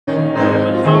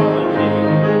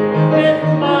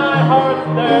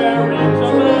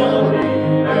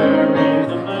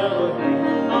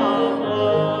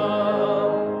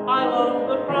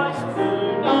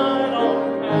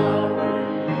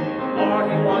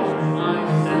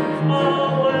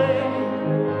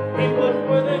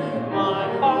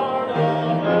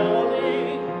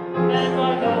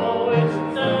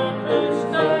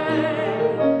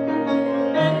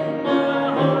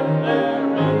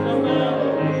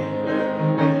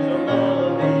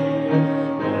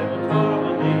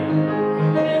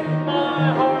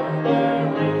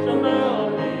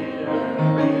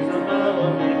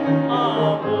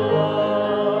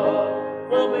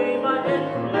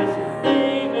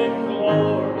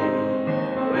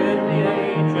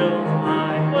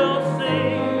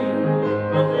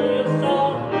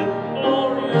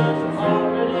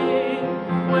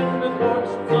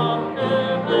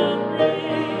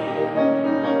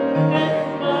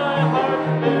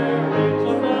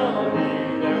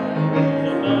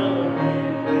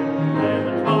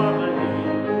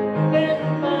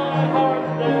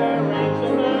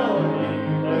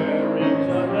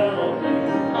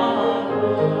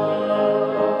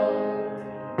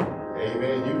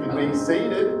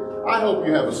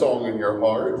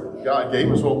God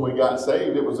gave us when we got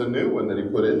saved. It was a new one that He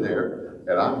put in there,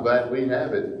 and I'm glad we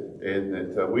have it,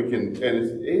 and that we can.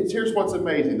 And here's what's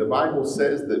amazing: the Bible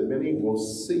says that many will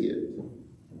see it.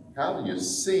 How do you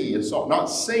see a song? Not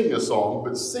sing a song,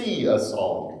 but see a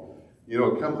song. You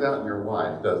know, it comes out in your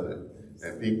life, doesn't it?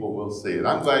 And people will see it.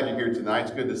 I'm glad you're here tonight.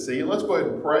 It's good to see you. Let's go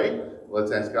ahead and pray.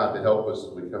 Let's ask God to help us as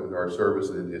we come into our service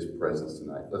and in His presence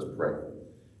tonight. Let's pray.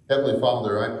 Heavenly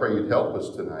Father, I pray You'd help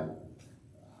us tonight.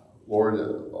 Lord,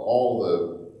 all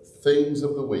the things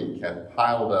of the week have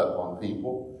piled up on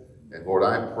people. And Lord,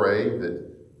 I pray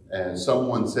that, as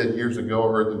someone said years ago,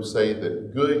 I heard them say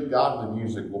that good godly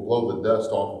music will blow the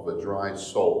dust off of a dry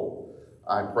soul.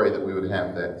 I pray that we would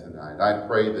have that tonight. I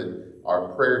pray that our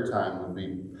prayer time would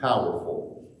be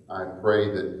powerful. I pray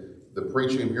that the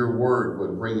preaching of Your word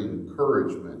would bring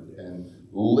encouragement and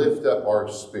lift up our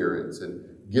spirits and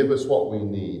give us what we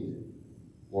need.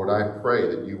 Lord, I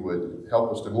pray that You would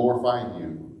help us to glorify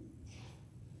You.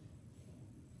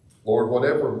 Lord,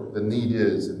 whatever the need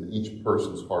is in each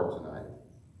person's heart tonight,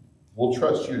 we'll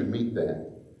trust You to meet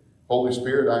that. Holy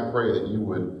Spirit, I pray that You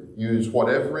would use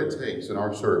whatever it takes in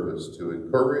our service to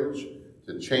encourage,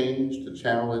 to change, to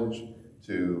challenge,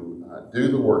 to do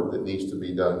the work that needs to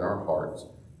be done in our hearts.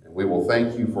 And we will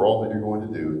thank You for all that You're going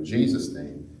to do. In Jesus'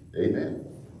 name, amen.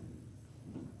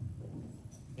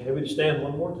 And we stand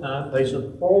one more time, page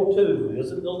number 402.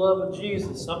 Isn't the love of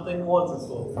Jesus something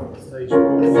wonderful? Page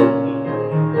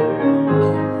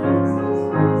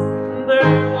 417.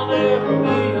 There will never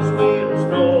be a sweeter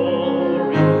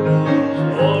story,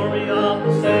 story of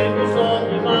the Savior's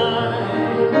only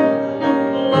mind.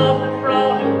 Love that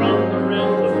brought Him from the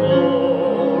realms of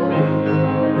glory,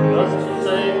 just to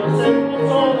save a sinful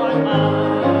soul like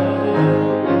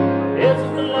mine.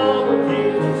 Isn't the love of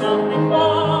Jesus something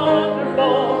wonderful?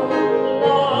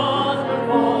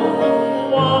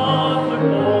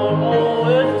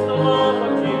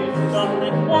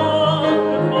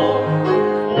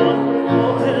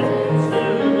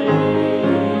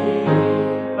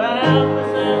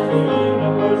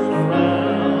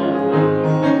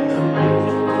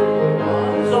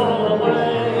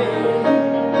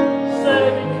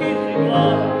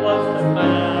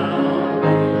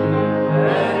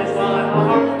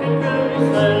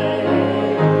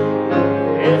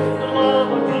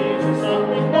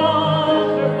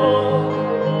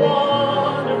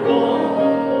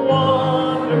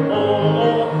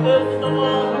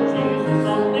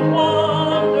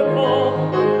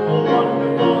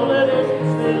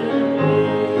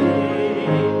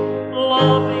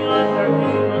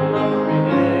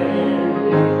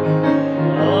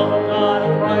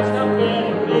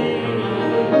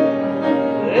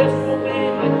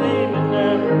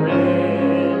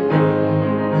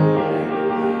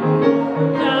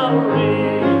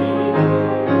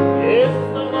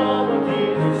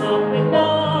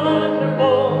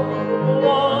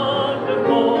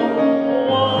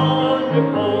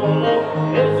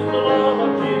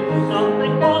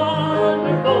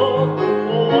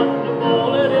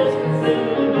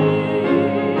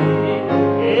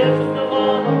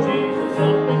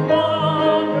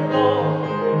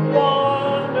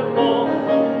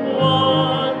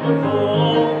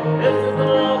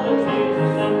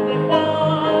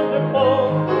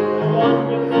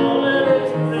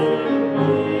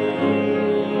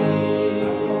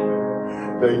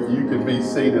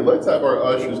 Let's have our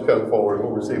ushers come forward.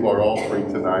 We'll receive our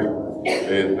offering tonight.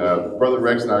 And Brother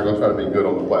Rex and I are going to try to be good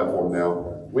on the platform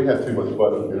now. We have too much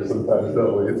fun up here sometimes,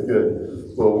 don't we? It's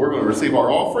good. Well, we're going to receive our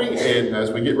offering. And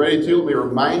as we get ready to, let me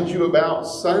remind you about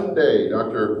Sunday.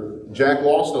 Dr. Jack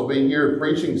Lawson will be here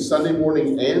preaching Sunday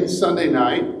morning and Sunday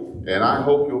night. And I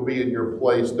hope you'll be in your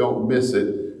place. Don't miss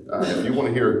it. If you want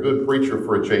to hear a good preacher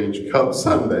for a change, come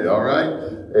Sunday, all right?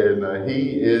 And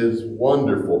he is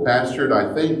wonderful. Pastored,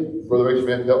 I think, Brother Rachel,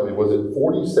 man, help me, was it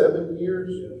 47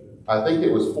 years? I think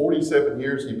it was 47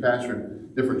 years he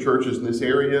pastored different churches in this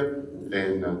area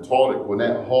and taught at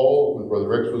Gwinnett Hall when Brother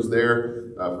Rex was there.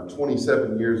 For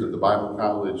 27 years at the Bible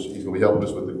College. He's going to be helping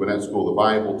us with the Gwinnett School of the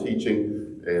Bible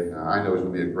teaching, and I know he's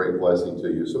going to be a great blessing to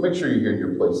you. So make sure you're here in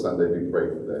your place Sunday. Be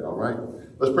praying for that, all right?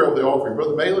 Let's pray over the offering.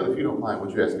 Brother Malin, if you don't mind,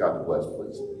 would you ask God to bless,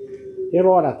 please? Dear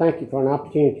Lord, I thank you for an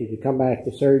opportunity to come back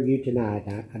to serve you tonight.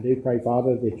 I do pray,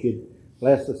 Father, that you'd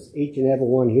bless us, each and every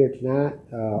one here tonight.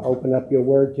 Open up your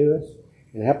word to us,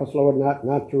 and help us, Lord, not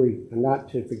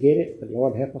to forget it, but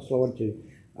Lord, help us, Lord, to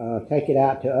take it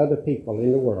out to other people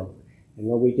in the world. And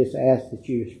Lord, we just ask that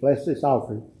you bless this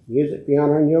offering, use it for your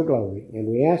honor and your glory. And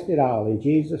we ask it all in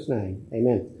Jesus' name.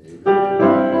 Amen.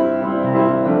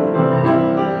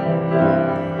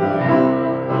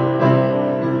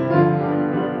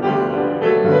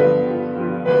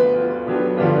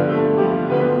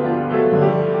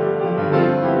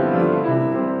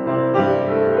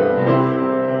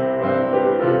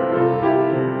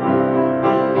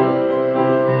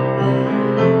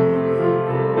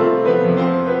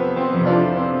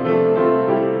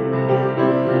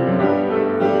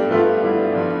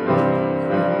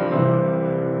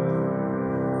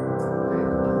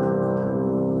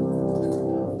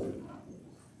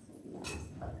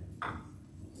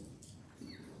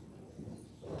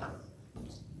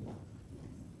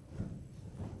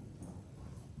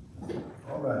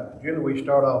 Generally, we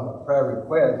start off with prayer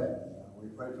requests. We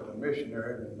pray for the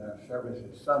missionaries, and our service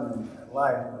is Sunday at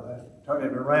life. Let's turn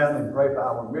it around and pray for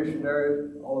our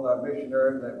missionaries, all of our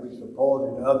missionaries that we support,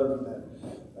 and others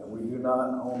that we do not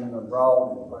own and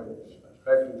abroad. We pray,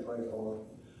 especially pray for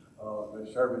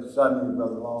the service Sunday.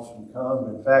 Brother Lawson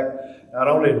comes. In fact, not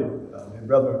only did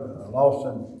Brother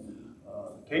Lawson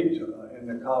teach in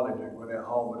the college at Gwinnett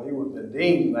Hall, but he was the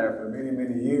dean there for many,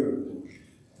 many years.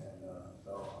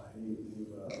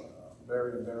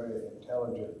 Very, very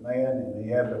intelligent man, and he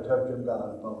had the touch of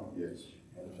God upon him. Yes.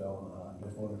 And so I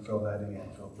just want to fill that in.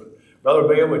 So, but Brother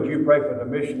Bill, would you pray for the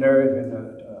missionaries in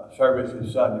the service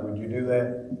this Sunday? Would you do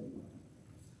that?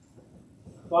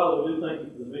 Father, we do thank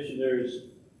you for the missionaries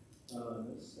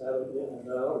out of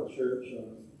our church,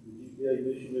 the GPA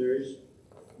missionaries,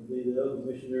 and the other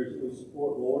missionaries that we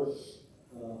support, Lord.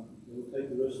 We'll take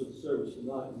the rest of the service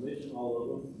tonight and mention all of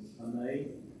them by name.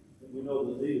 We know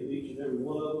the need of each and every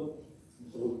one of them.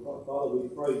 So, Father, we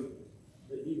pray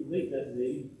that you meet that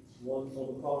need. One's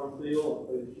on the farm field. I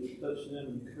pray that you touch them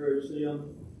and encourage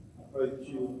them. I pray that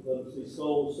you let them see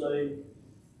souls saved.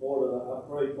 Lord, I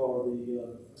pray for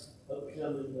the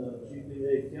upcoming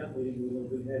GPA camp meeting we're going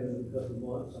to be having in a couple of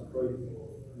months. I pray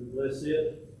you bless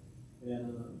it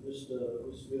and just give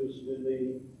us a good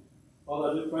meeting. Father,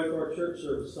 I do pray for our church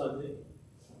service Sunday.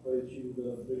 I pray that you,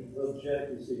 Brother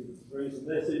Jack, as he brings the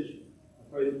message,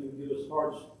 I pray that you give us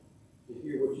hearts to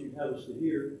hear what you have us to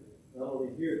hear. Not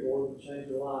only hear it, Lord, but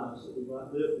change our lives that we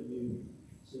might live for you,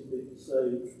 see people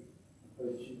saved. I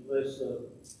pray that you bless the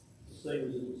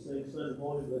singers as we sing Sunday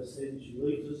morning, bless them that you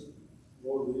lead us.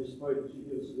 Lord, we just pray that you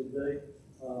give us a good day.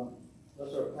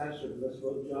 Bless our pastor, bless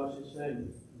Brother Josh's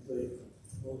family. I pray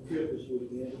on the trip this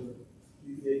weekend, the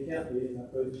GPA camp meeting,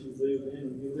 I pray that you be with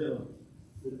them and give them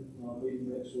a good meeting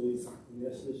next week. We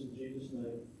ask this in Jesus'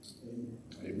 name.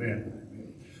 Amen. Amen.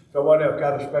 So what else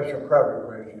got a special prayer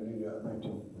request you need to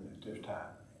mention at this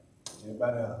time?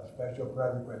 Anybody a special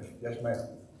prayer request? Yes, ma'am.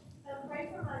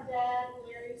 Pray for my dad,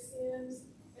 Larry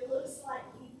Sims. It looks like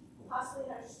he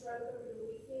possibly had a stroke over the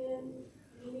weekend.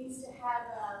 He needs to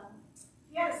have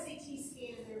he had a CT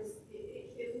scan and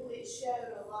it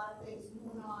showed a lot of things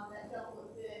going on that don't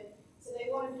look good. So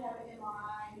they wanted to have an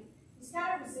MRI. He's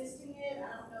kind of resisting it.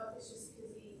 I don't know if it's just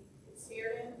because it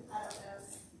scared him. I don't know.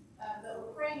 But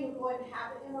we're praying he'll go ahead and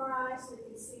have an MRI so we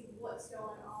can see what's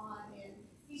going on. And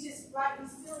he's just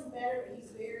he's feeling better, but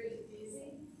he's very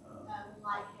dizzy,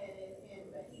 lightheaded,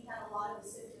 but he had a lot of the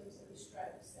symptoms of the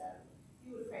stroke. So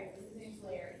you would pray for him. His name's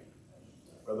Larry.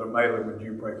 Brother Mailer, would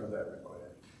you pray for that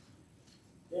request?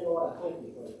 Dear Lord, I thank you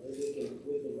for it.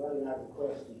 We can run our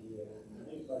request to you. And I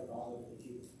do pray, Father, that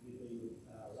you be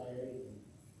Larry and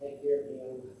take care of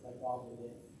him. I pray, Father,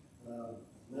 that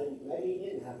maybe he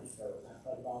didn't have a stroke. I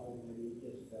pray, Father, maybe he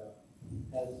just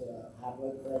has high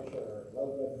blood pressure or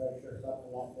low blood pressure or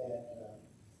something like that.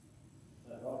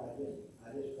 Lord, I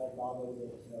just pray, Father,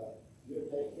 that you'll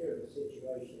take care of the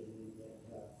situation and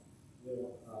that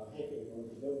you'll help him, Lord,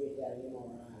 to go get that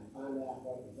MRI and find out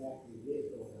what exactly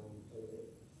is going on so that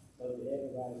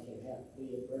everybody can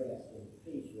be at rest and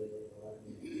peace with it, Lord.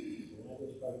 And I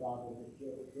just pray, Father, that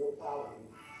you'll call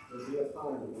him would be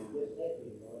upon them, and just help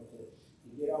them, Lord, to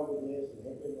get over this, and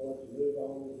help them, Lord, to move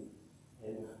on,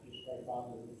 and I just pray,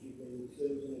 Father, that you be with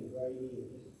Susan and Grady,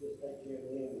 and just take care of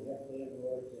them, and help them,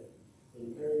 Lord, to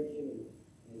encourage him,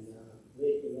 and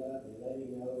lift him up, and let him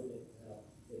know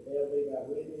that they'll be by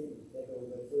with him, they're going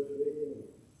to go through with him,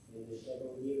 and that they're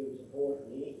going to give him support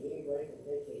in any way that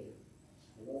they can.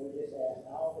 And Lord, we just ask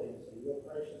all this in your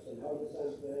precious and holy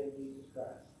Son's name, Jesus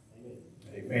Christ. Amen.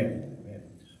 Amen. Amen.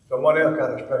 Someone else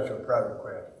got a special prayer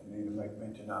request you need to make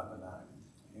mention of tonight.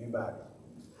 Anybody?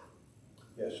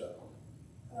 Yes, sir.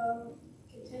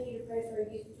 Continue to pray for our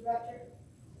youth director.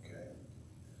 Okay.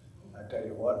 I tell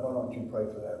you what, why don't you pray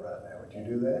for that right now? Would you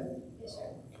do that? Yes, sir.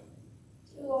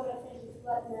 Dear Lord, I thank you for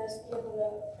letting us be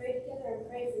able to pray together and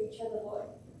pray for each other,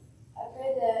 Lord. I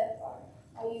pray that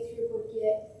our youth group would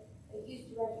get a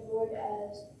youth director, Lord,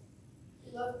 as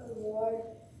we love the Lord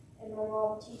and our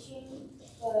mom teaching,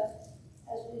 but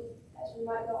as we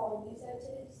might go on youth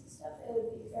activities and stuff, it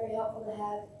would be very helpful to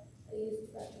have a youth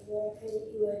director, Lord. I pray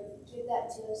that you would give that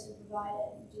to us and provide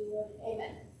it and do it.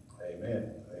 Amen. Amen.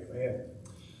 Amen.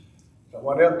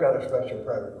 Someone else got a special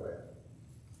prayer request.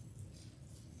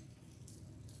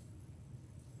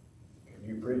 Can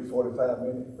you preach 45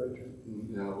 minutes, preacher?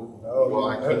 No. No, Well,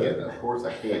 I you- can't. Of course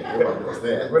I can't. Everybody knows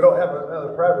that. We don't have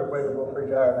another prayer request, we'll preach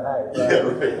an hour and a half. Yeah,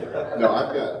 right.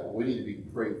 No, we need to be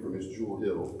praying for Miss Jewel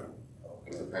Hill,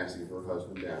 with the passing of her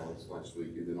husband Dallas last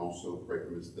week, and then also pray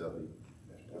for Miss Dubby,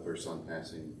 with her son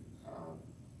passing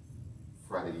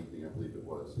Friday evening, I believe it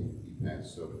was. He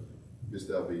passed. So Miss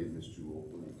Dubby and Miss Jewel,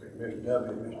 we need to pray. Miss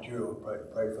W and Miss Jewel,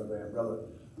 pray for them. Brother,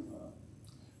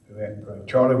 who hadn't prayed.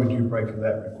 Charlie, would you pray for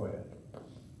that request?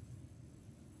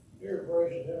 Dear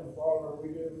gracious Heavenly Father, we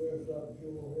do lift up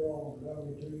Jewel Hill and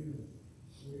Dovey to you.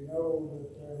 We know that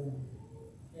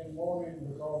they're in mourning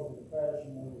because of the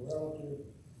passing of a relative.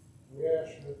 We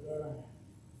ask that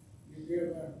you give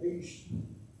them peace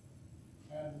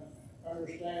and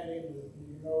understanding that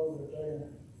you know that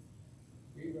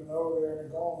they, even though they're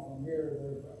gone from here,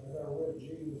 they're with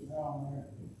Jesus now, and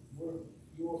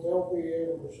they'll be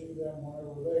able to see them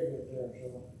whenever they get there. So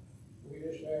we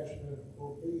just ask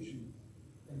for peace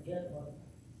and contentment,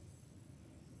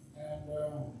 and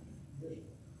just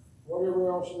whatever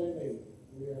else they need.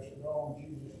 We ask it all in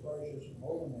Jesus' precious and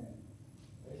holy name.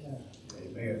 Amen.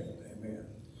 Amen. Amen.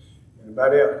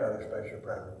 Anybody else got a special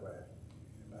prayer request?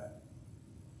 Anybody?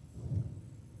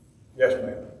 Yes,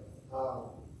 ma'am.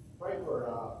 Pray for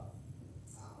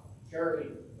Charity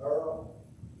Burrow.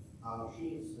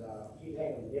 She's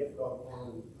having a difficult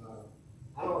time.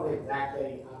 I don't know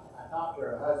exactly. I talked to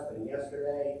her husband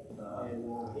yesterday,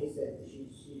 and he said that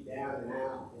she's down and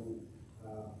out, and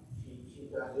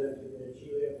she's not doing too good. She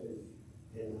lives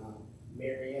in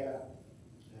Marietta,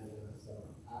 and so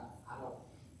I don't.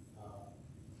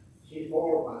 She's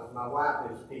more my wife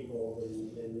is people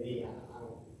than me.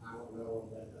 I don't know,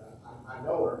 but I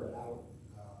know her,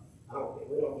 but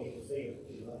we don't get to see her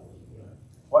too much. You know.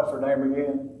 What's her name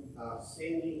again?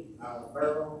 Cindy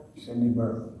Burrow. Cindy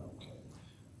Burrow. Okay.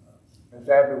 Ms.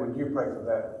 Abby, would you pray for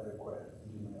that request?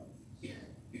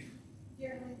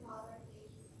 Dear Heavenly Father,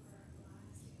 thank you for allowing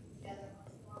us to come together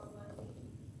once more one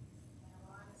week and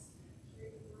allowing us to hear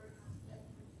your word and spend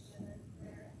time together in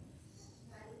prayer.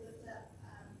 Tonight we lift up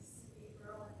Cindy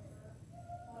Burrow and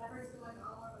whatever's going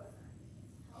on with her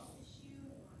health issue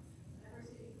or whatever's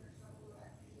getting her trouble,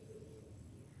 I pray you would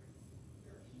give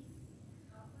your peace and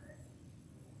comfort.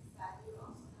 That you would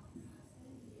also help her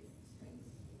husband, give him strength,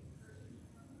 give encouragement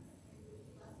from her. I pray you would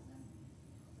bless them.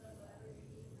 So whatever your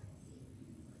need might be,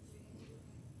 what you're going to do.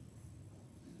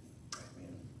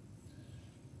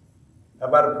 How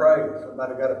about a praise?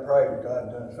 Somebody got a praise. God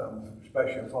done something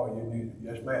special for you.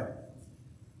 Yes, ma'am.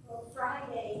 Well,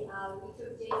 Friday, we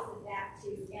took Jason back to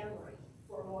Emory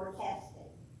for more testing.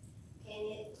 And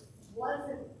it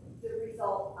wasn't the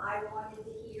result I wanted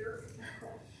to hear.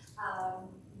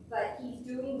 But he's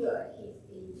doing good.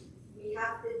 We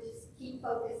have to just keep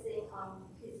focusing on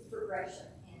his progression.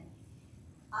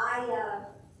 And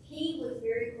he was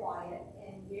very quiet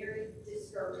and very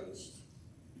discouraged.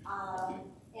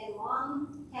 And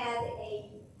Mom had a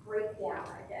breakdown,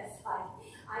 I guess.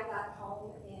 I got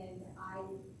home and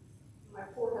my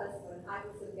poor husband, I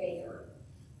was a bear.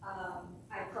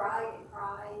 I cried and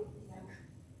cried. And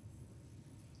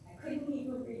I couldn't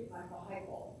even read my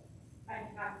Bible.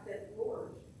 And I said, Lord,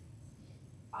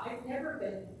 I've never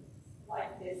been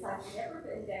like this. I've never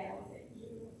been down.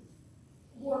 You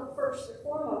were first and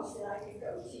foremost that I could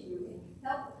go to you and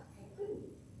help. I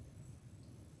couldn't.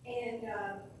 And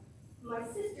my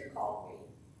sister called me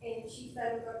and she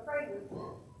said, I'm going to pray with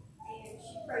you. And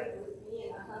she prayed with me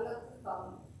and I hung up the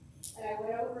phone. And I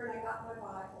went over and I got my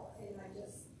Bible and I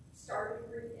just started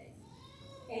reading.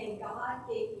 And God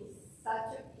gave me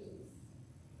such a peace.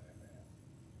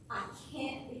 I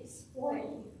can't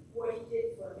explain what he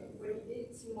did for me, what he did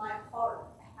to my heart,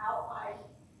 how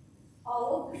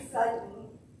all of a sudden,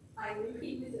 I knew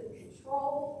he was in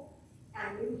control.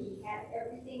 I knew he had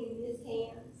everything in his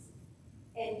hands.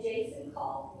 And Jason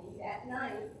called me that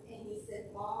night and he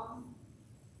said, Mom,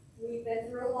 we've been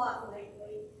through a lot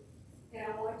lately, and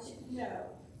I want you to know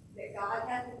that God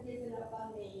hasn't given up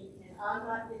on me, and I'm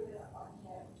not giving up on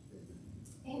him.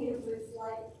 And it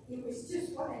was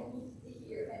just what I needed to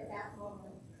hear at that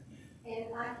moment.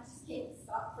 And I just can't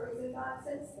stop praising God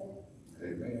since then.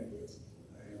 Amen.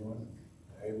 Amen.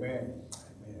 Amen.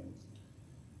 Amen.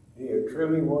 He is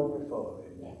truly wonderful.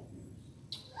 Amen.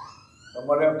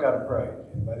 Somebody else got to pray.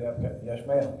 Anybody else got? Yes,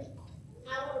 ma'am.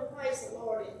 I want to praise the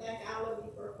Lord and thank all of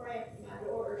you for praying for my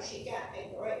daughter. She got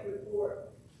a great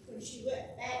report when she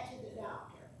went back to the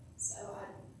doctor. So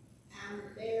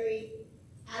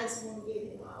I just want to give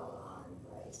him all the honor and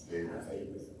praise. Amen.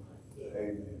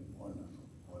 Amen. Wonderful.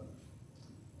 Wonderful.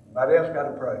 Anybody else got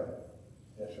to pray?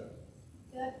 Yes, sir.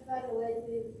 God provide a way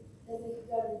to that we could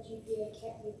go to the GPA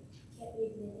camp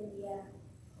meeting in Indiana.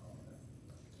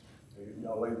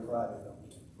 Y'all leave Friday, don't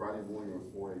you? Friday morning at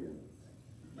 4 a.m.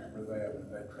 Remember that when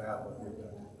they travel.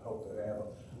 Hope they have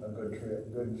a good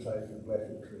trip, good and safe and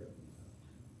blessed trip.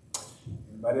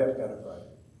 Anybody else got to pray?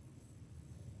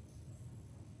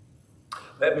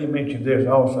 Let me mention this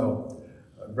also.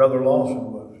 Brother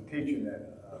Lawson was teaching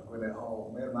at Gwinnett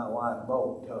Hall. Me and my wife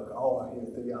both took all of his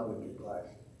theology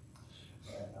classes.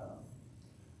 And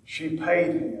she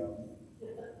paid him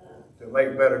to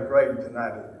make better grades than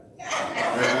I did.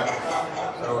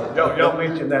 So y'all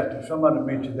mention that to somebody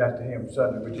mentioned that to him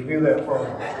Sunday. Would you do that for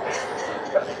me?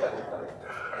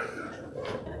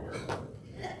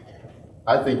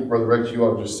 I think, Brother Rex, you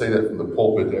ought to just say that from the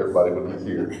pulpit to everybody when he's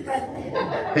here.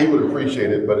 He would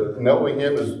appreciate it, but knowing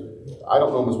him is, I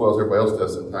don't know him as well as everybody else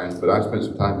does sometimes, but I spent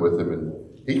some time with him, and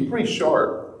he's pretty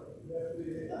sharp.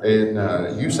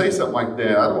 And you say something like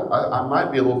that, I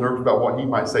might be a little nervous about what he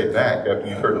might say back after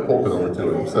you turn the pulpit over to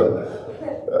him. So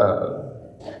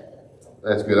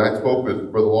that's good. I spoke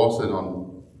with Brother Lawson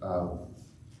on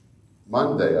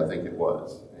Monday, I think it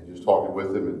was, and just talking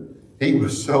with him, and he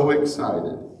was so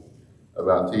excited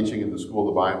about teaching in the School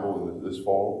of the Bible this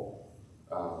fall.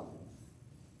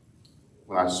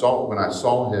 When I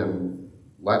saw him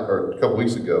a couple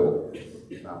weeks ago,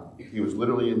 he was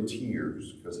literally in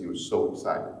tears because he was so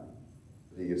excited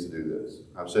that he gets to do this.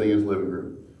 I'm sitting in his living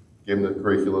room, gave him the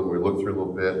curriculum, we looked through a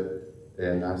little bit,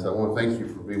 and I said, I want to thank you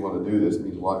for being able to do this. It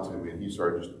means a lot to me. And he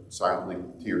started just silently,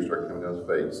 tears started coming down his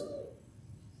face.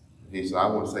 And he said, I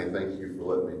want to say thank you for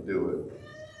letting me do it.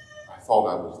 I thought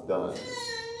I was done.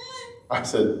 I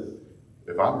said,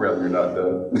 if I'm ready, you're not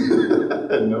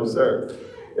done. No, sir.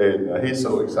 And he's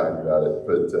so excited about it.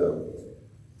 But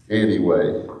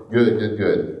anyway,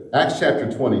 good. Acts chapter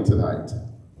 20 tonight.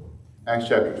 Acts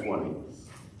chapter 20.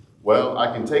 Well, I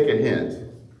can take a hint.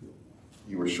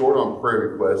 You were short on prayer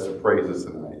requests and praises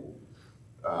tonight.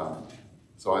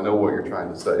 So I know what you're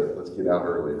trying to say. Let's get out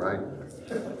early, right?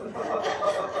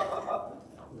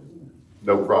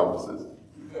 No promises.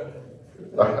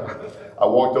 I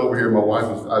walked over here, I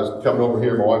was coming over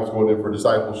here, my wife was going in for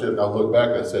discipleship, and I looked back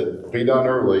and I said, be done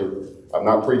early. I'm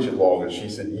not preaching long. And she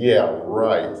said, yeah,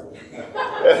 right.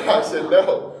 And I said,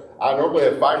 no. I normally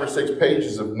have 5 or 6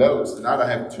 pages of notes. Tonight I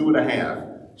have 2.5.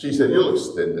 She said, you'll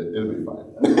extend it. It'll be fine.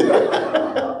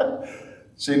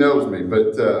 She knows me,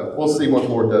 but we'll see what the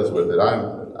Lord does with it.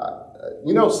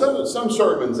 Some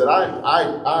sermons that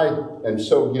I am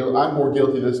so guilty. I'm more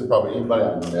guilty of this than probably anybody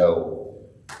I know.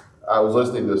 I was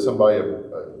listening to somebody,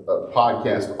 a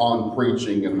podcast on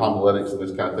preaching and homiletics and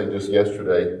this kind of thing just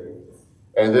yesterday.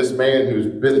 And this man who's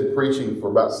been preaching for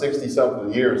about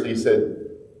 60-something years, he said,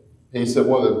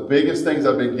 one of the biggest things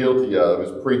I've been guilty of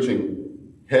is preaching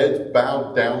head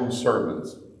bowed down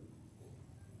sermons.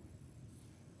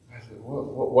 I said,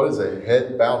 what is a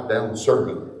head bowed down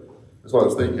sermon? That's what I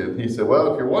was thinking. He said,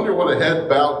 well, if you're wondering what a head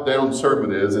bowed down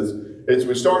sermon is, it's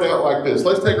we start out like this.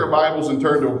 Let's take our Bibles and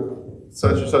turn to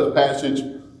such and such passage.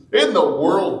 Isn't the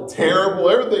world terrible?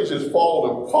 Everything's just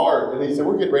falling apart. And he said,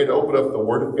 we're getting ready to open up the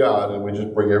Word of God, and we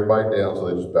just bring everybody down so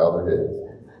they just bow their heads.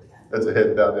 That's a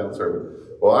head bow down sermon.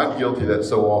 Well, I'm guilty of that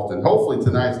so often. Hopefully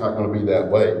tonight's not going to be that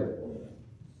way.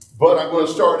 But I'm going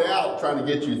to start out trying to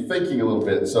get you thinking a little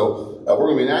bit. So we're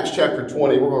going to be in Acts chapter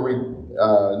 20. We're going to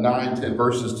read 9, 10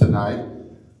 verses tonight.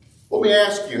 Let me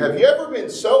ask you, have you ever been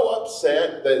so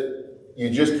upset that you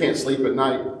just can't sleep at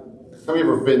night? Have you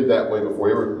ever been that way before?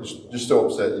 You ever just so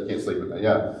upset you can't sleep at night?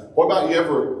 Yeah. What about you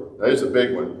ever There's a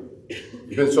big one.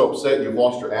 You've been so upset you've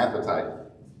lost your appetite.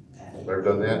 Ever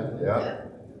done that? Yeah.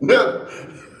 No.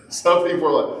 Some people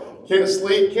are like, can't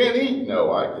sleep, can't eat.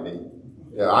 No, I can eat.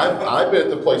 Yeah, I've been at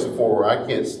the place before where I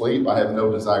can't sleep. I have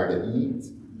no desire to eat.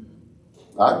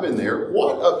 I've been there.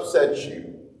 What upsets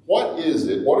you? What is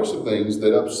it? What are some things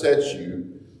that upset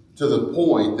you to the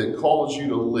point that cause you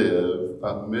to live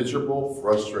a miserable,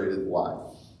 frustrated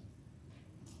life?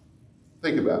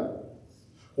 Think about it.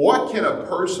 What can a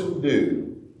person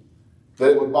do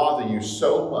that would bother you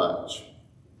so much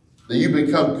that you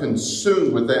become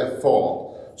consumed with that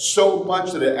thought so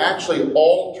much that it actually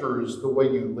alters the way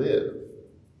you live?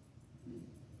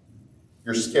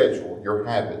 Your schedule, your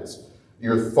habits,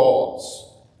 your thoughts.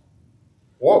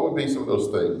 What would be some of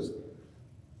those things?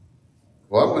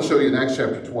 Well, I'm going to show you in Acts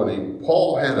chapter 20.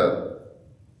 Paul had a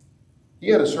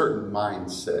certain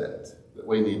mindset that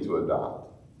we need to adopt.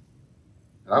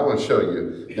 And I want to show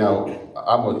you. Now,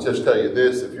 I'm going to just tell you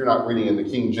this. If you're not reading in the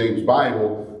King James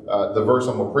Bible, the verse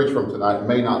I'm going to preach from tonight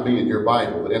may not be in your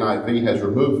Bible. The NIV has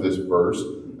removed this verse.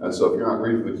 And so if you're not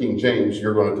reading the King James,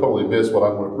 you're going to totally miss what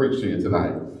I'm going to preach to you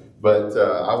tonight. But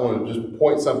I want to just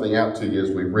point something out to you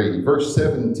as we read. Verse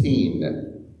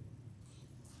 17.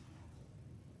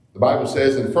 The Bible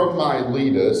says, and from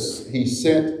Miletus he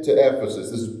sent to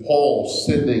Ephesus. This is Paul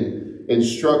sending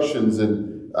instructions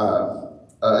and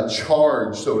a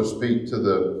charge, so to speak, to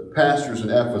the pastors in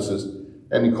Ephesus.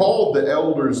 And he called the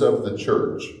elders of the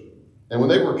church. And when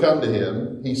they were come to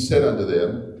him, he said unto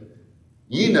them,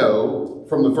 Ye know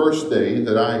from the first day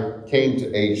that I came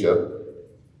to Asia,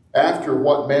 after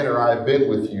what manner I have been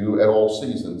with you at all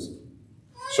seasons,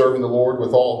 serving the Lord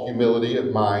with all humility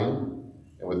of mind,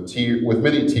 and with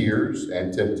many tears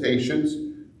and temptations,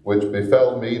 which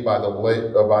befell me by the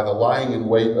lying in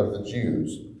wait of the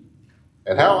Jews,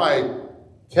 and how I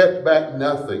kept back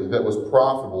nothing that was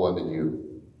profitable unto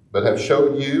you, but have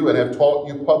showed you and have taught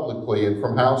you publicly and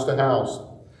from house to house,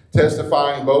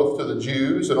 testifying both to the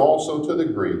Jews and also to the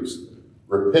Greeks,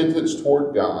 repentance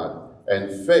toward God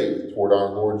and faith toward our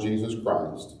Lord Jesus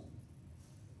Christ.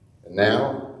 And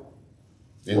now,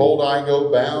 behold, I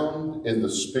go bound in the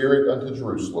Spirit unto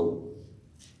Jerusalem,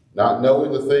 not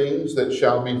knowing the things that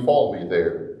shall befall me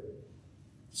there,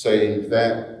 save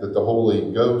that the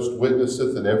Holy Ghost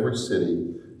witnesseth in every city,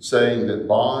 saying that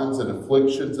bonds and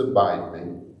afflictions abide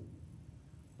me.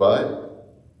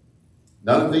 But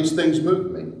none of these things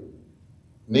move me,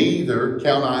 neither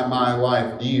count I my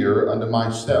life dear unto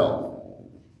myself,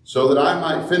 so that I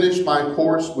might finish my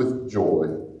course with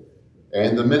joy,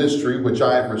 and the ministry which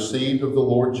I have received of the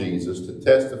Lord Jesus, to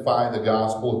testify the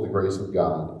gospel of the grace of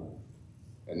God.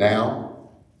 And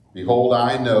now, behold,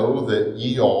 I know that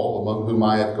ye all, among whom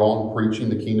I have gone preaching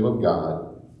the kingdom of God,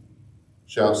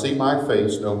 shall see my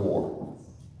face no more.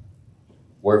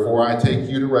 Wherefore I take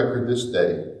you to record this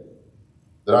day,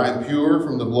 that I am pure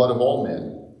from the blood of all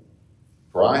men,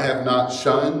 for I have not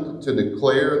shunned to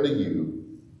declare unto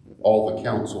you all the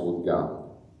counsel of God.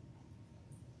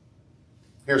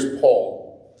 Here's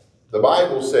Paul. The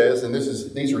Bible says, and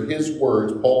these are his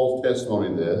words, Paul's testimony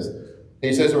in this.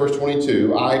 He says in verse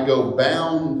 22, I go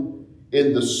bound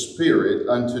in the Spirit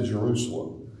unto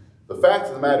Jerusalem. The fact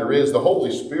of the matter is, the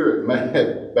Holy Spirit may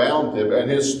have bound him, and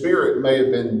his spirit may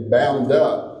have been bound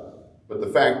up. But the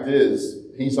fact is,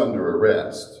 he's under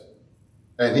arrest.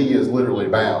 And he is literally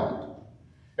bound.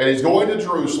 And he's going to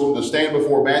Jerusalem to stand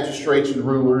before magistrates and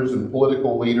rulers and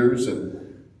political leaders and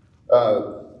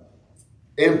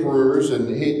emperors and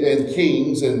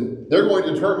kings, and they're going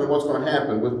to determine what's going to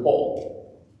happen with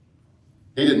Paul.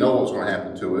 He didn't know what was going to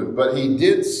happen to him, but he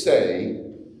did say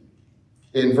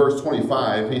in verse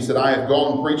 25, he said, I have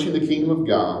gone preaching the kingdom of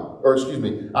God,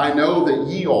 I know that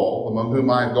ye all, among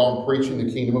whom I have gone preaching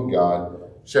the kingdom of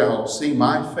God, shall see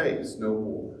my face no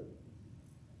more.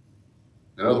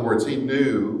 In other words, he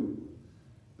knew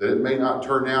that it may not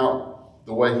turn out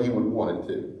the way he would want it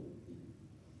to.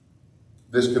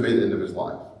 This could be the end of his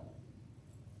life.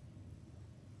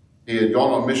 He had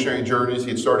gone on missionary journeys.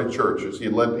 He had started churches. He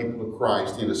had led people to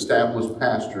Christ. He had established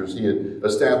pastors. He had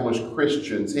established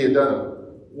Christians. He had done a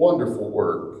wonderful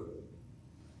work.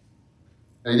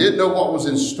 And he didn't know what was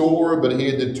in store, but he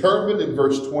had determined in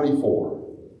verse 24,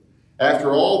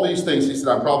 after all these things, he said,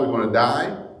 I'm probably going to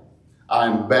die.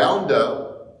 I'm bound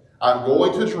up. I'm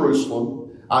going to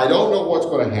Jerusalem. I don't know what's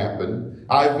going to happen.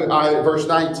 Verse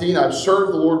 19, I've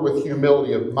served the Lord with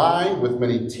humility of mind, with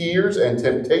many tears and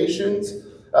temptations,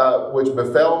 which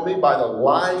befell me by the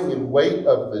lying in wait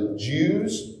of the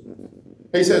Jews.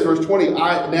 He says, verse 20,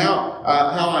 how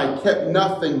I kept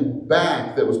nothing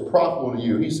back that was profitable to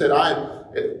you. He said,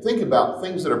 think about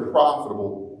things that are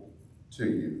profitable to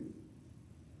you.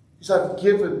 He said, I've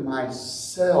given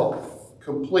myself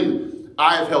completely.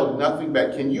 I have held nothing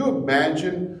back. Can you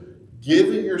imagine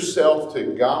giving yourself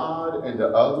to God and to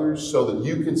others so that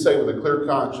you can say with a clear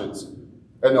conscience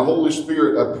and the Holy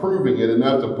Spirit approving it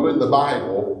enough to put in the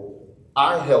Bible,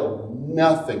 I held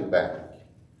nothing back.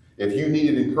 If you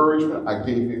needed encouragement, I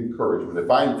gave you encouragement.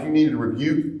 If you needed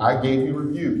rebuke, I gave you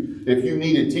rebuke. If you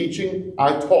needed teaching,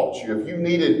 I taught you. If you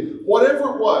needed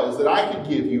whatever it was that I could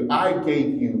give you, I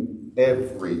gave you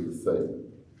everything.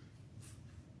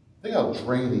 Think how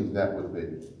draining that would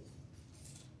be.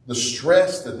 The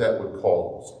stress that would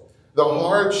cause. The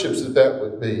hardships that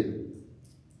would be.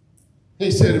 He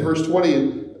said in verse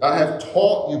 20, I have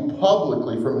taught you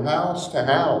publicly from house to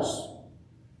house.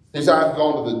 He said, I've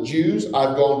gone to the Jews,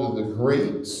 I've gone to the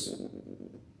Greeks.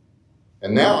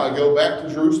 And now I go back to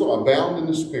Jerusalem, I'm bound in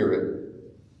the Spirit.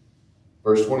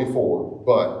 Verse 24,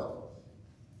 but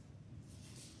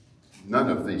none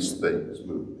of these things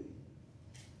move me.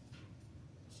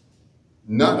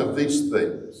 None of these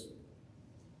things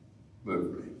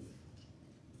move me.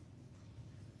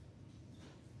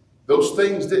 Those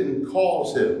things didn't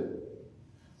cause him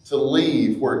to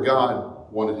leave where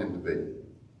God wanted him to be.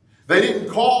 They didn't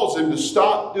cause him to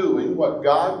stop doing what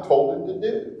God told him to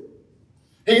do.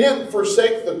 He didn't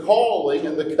forsake the calling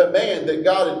and the command that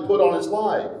God had put on his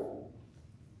life.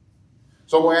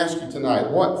 So I want to ask you tonight,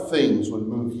 what things would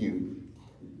move you?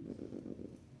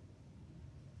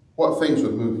 What things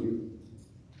would move you?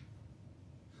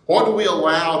 What do we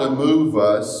allow to move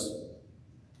us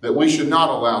that we should not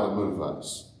allow to move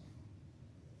us?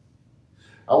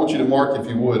 I want you to mark, if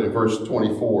you would, in verse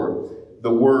 24,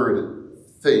 the word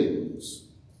things.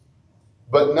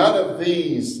 But none of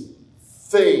these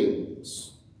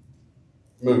things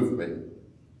move me.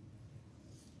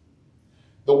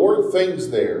 The word things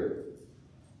there,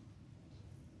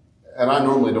 and I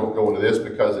normally don't go into this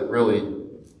because it really,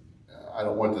 I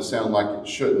don't want it to sound like it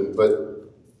shouldn't, but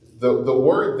the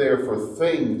word there for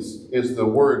things is the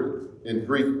word in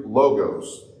Greek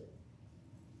logos.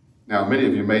 Now, many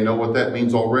of you may know what that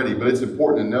means already, but it's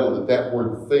important to know that that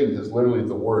word things is literally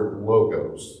the word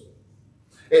logos.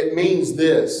 It means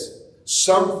this,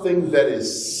 something that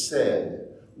is said,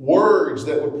 words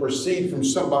that would proceed from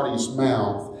somebody's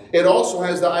mouth. It also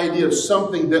has the idea of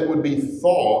something that would be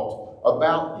thought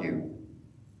about you.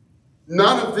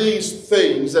 None of these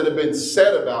things that have been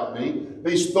said about me,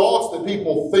 these thoughts that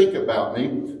people think about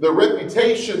me, the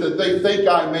reputation that they think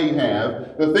I may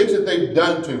have, the things that they've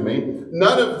done to me,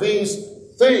 none of these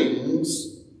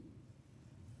things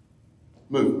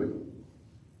move me.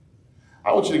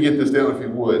 I want you to get this down if you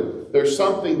would. There's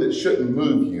something that shouldn't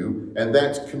move you, and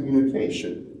that's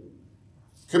communication.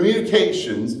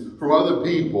 Communications from other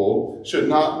people should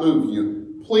not move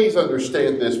you. Please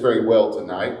understand this very well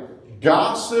tonight.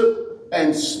 Gossip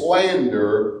and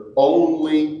slander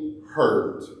only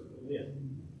hurt.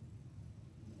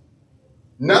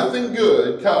 Nothing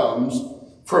good comes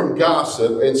from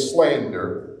gossip and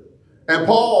slander. And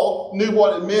Paul knew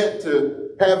what it meant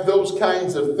to have those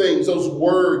kinds of things, those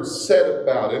words said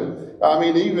about him. I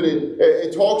mean, even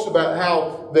it talks about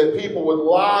how that people would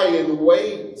lie in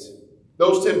wait.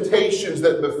 Those temptations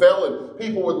that befell him,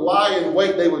 people would lie in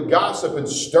wait. They would gossip and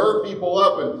stir people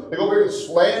up, and they go over and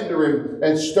slander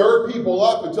and stir people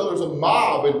up until there's a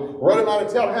mob and run them out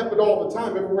of town. It happened all the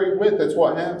time. Everywhere he went, that's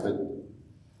what happened.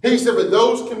 He said, but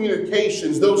those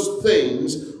communications, those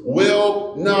things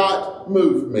will not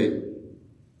move me.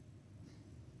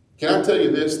 Can I tell you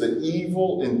this, that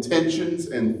evil intentions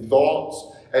and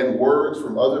thoughts and words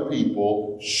from other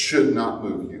people should not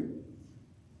move you.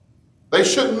 They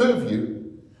shouldn't move you.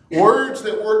 Words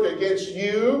that work against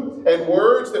you and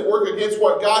words that work against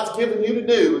what God's given you to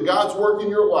do and God's work in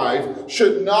your life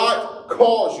should not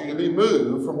cause you to be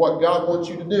moved from what God wants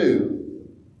you to do.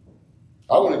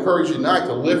 I want to encourage you tonight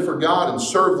to live for God and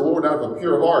serve the Lord out of a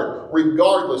pure heart,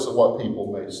 regardless of what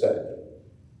people may say.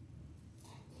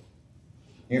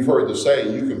 You've heard the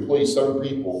saying, you can please some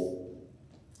people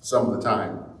some of the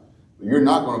time, but you're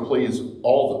not going to please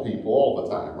all the people all the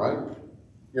time, right?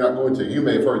 You're not going to. You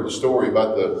may have heard the story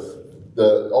about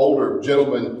the older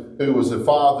gentleman who was a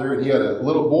father, and he had a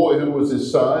little boy who was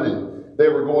his son, and they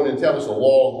were going in town. This was a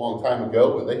long, long time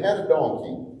ago, and they had a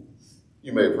donkey.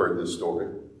 You may have heard this story.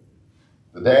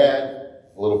 The dad,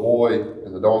 the little boy,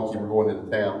 and the donkey were going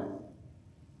into town.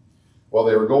 Well,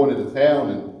 they were going into town,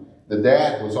 and the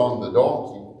dad was on the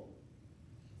donkey,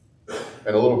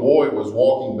 and a little boy was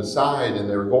walking beside, and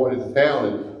they were going into town,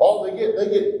 and they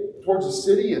get towards the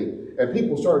city, and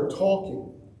people started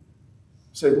talking.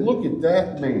 Said, look at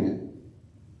that man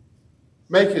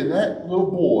making that little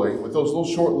boy with those little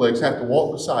short legs have to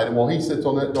walk beside him while he sits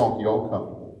on that donkey all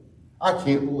comfortable. I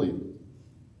can't believe it.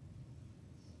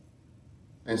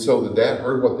 And so the dad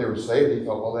heard what they were saying. He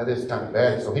thought, well, that is kind of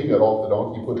bad. So he got off the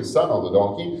donkey, put his son on the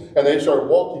donkey, and they started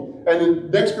walking.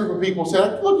 And the next group of people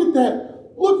said, look at that.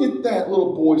 Look at that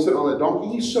little boy sitting on that donkey.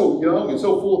 He's so young and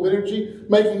so full of energy,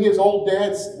 making his old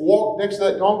dad walk next to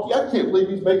that donkey. I can't believe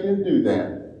he's making him do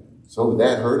that. So the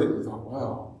dad heard it and thought,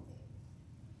 wow.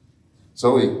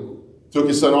 So he took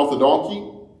his son off the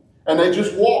donkey, and they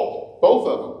just walked, both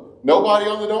of them. Nobody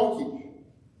on the donkey.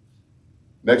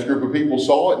 Next group of people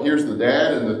saw it. Here's the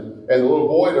dad and the little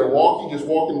boy. They're walking, just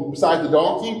walking beside the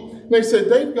donkey. And they said,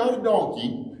 they've got a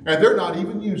donkey, and they're not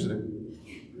even using it.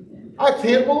 I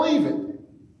can't believe it.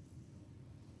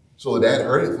 So the dad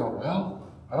heard it and thought,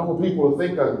 well, I don't want people to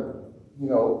think I'm,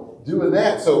 doing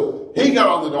that. So he got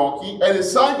on the donkey, and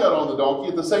his son got on the donkey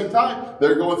at the same time.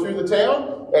 They're going through the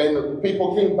town, and the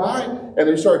people came by, and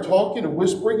they started talking and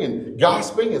whispering and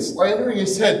gossiping and slandering. He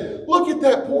said, look at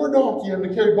that poor donkey having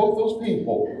to carry both those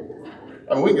people.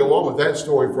 I mean, we can go on with that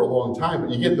story for a long time, but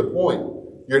you get the point.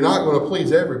 You're not going to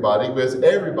please everybody because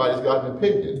everybody's got an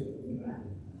opinion.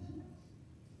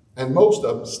 And most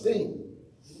of them stink.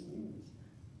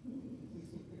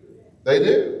 They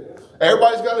do.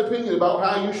 Everybody's got an opinion about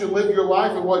how you should live your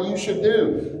life and what you should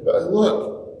do.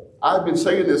 Look, I've been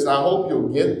saying this, and I hope you'll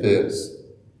get this.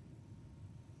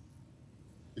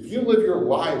 If you live your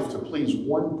life to please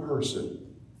one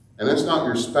person, and that's not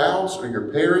your spouse or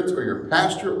your parents or your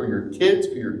pastor or your kids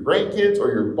or your grandkids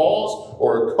or your boss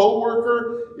or a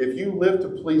coworker, if you live to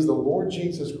please the Lord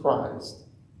Jesus Christ,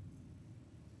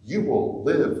 you will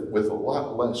live with a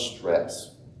lot less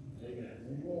stress.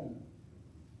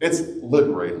 It's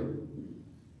liberating.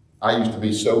 I used to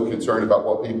be so concerned about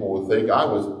what people would think.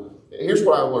 Here's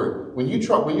what I learned. When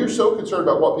you're so concerned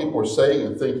about what people are saying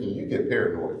and thinking, you get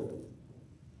paranoid.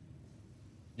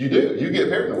 You do. You get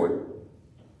paranoid.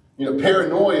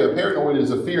 Paranoid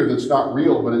is a fear that's not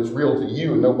real, but it's real to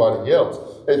you and nobody else.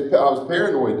 I was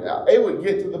paranoid. It would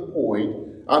get to the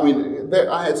point,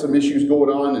 I had some issues going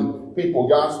on and people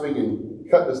gossiping and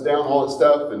cutting us down, all that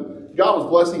stuff, and God was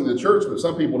blessing the church, but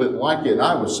some people didn't like it. And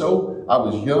I was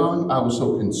young. I was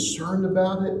so concerned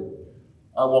about it.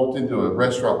 I walked into a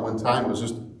restaurant one time. It was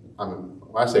just, when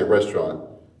I say restaurant,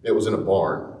 it was in a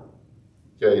barn.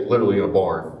 Okay, literally in a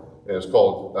barn. And it's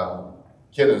called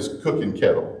Kenna's Cooking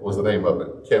Kettle was the name of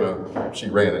it. Kenna, she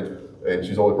ran it. And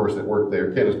she's the only person that worked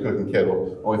there. Kenna's Cooking Kettle.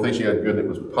 The only thing she had good that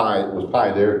was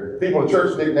pie there. People in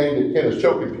church nicknamed it Kenna's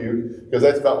Choking Puke because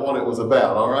that's about what it was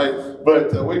about, all right?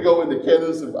 But we'd go into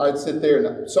Kenna's and I'd sit there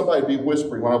and somebody would be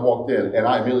whispering when I walked in and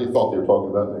I immediately thought they were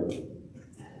talking about me.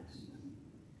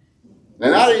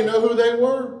 And I didn't know who they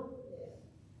were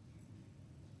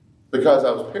because I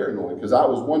was paranoid, because I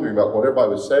was wondering about what everybody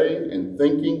was saying and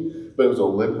thinking. But it was a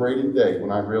liberating day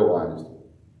when I realized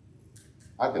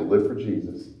I can live for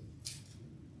Jesus.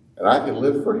 And I can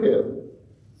live for him.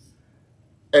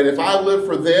 And if I live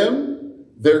for them,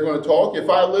 they're going to talk. If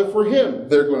I live for him,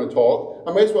 they're going to talk.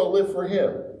 I may as well live for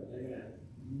him.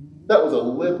 That was a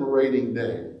liberating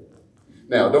day.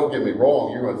 Now, don't get me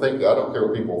wrong. You're going to think that I don't care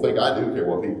what people think. I do care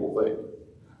what people think.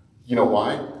 You know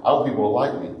why? I want people to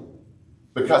like me.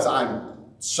 Because I'm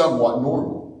somewhat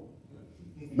normal.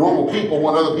 Normal people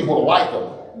want other people to like them.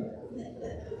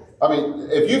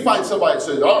 If you find somebody that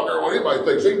says, I don't care what anybody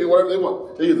thinks, they can do whatever they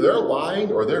want, either they're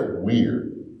lying or they're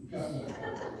weird.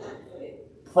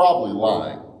 Probably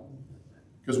lying.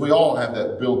 Because we all have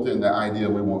that built-in, the idea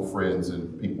we want friends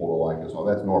and people to like us. Well,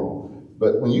 that's normal.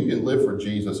 But when you can live for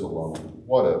Jesus alone,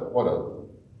 what a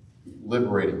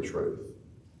liberating truth.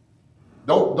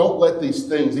 Don't let these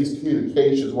things, these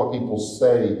communications, what people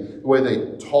say, the way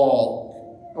they talk,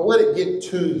 don't let it get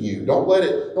to you. Don't let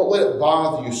it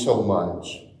bother you so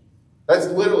much. That's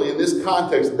literally, in this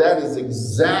context, that is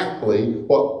exactly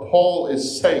what Paul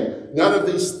is saying. None of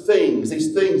these things,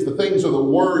 the things are the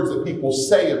words that people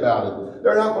say about it.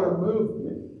 They're not going to move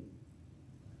me.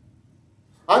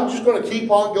 I'm just going to keep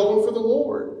on going for the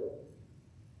Lord.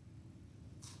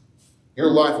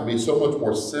 Your life will be so much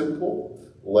more simple,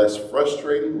 less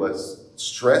frustrating, less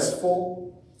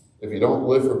stressful if you don't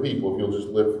live for people, if you'll just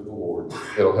live for the Lord.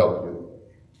 It'll help you.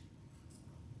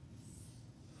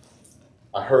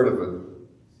 I heard of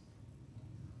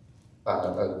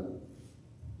a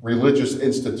religious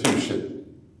institution,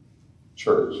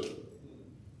 church,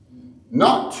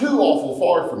 not too awful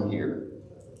far from here.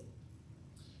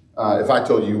 If I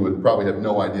told you, you would probably have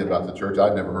no idea about the church.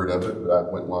 I'd never heard of it, but I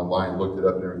went online and looked it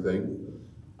up and everything.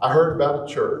 I heard about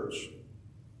a church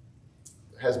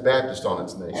that has Baptist on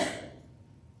its name.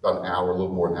 About an hour, a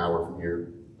little more than an hour from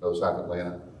here, other side of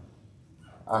Atlanta.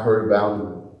 I heard about it.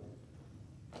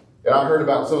 And I heard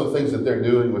about some of the things that they're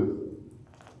doing with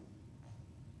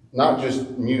not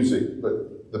just music,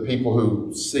 but the people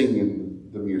who sing in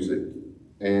the music,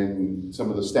 and some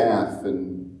of the staff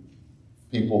and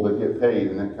people that get paid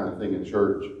and that kind of thing in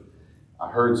church. I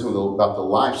heard about the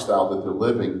lifestyle that they're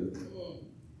living.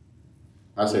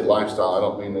 I say lifestyle, I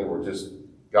don't mean they were just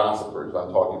gossipers.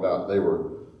 I'm talking about they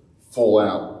were full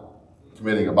out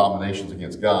committing abominations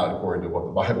against God, according to what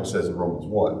the Bible says in Romans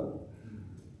 1.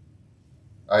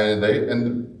 And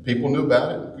the people knew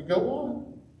about it. It could go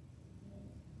on.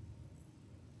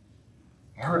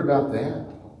 I heard about that.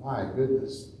 My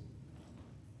goodness.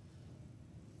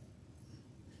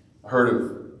 I heard of,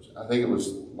 I think it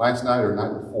was last night or the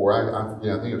night before. I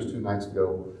think it was 2 nights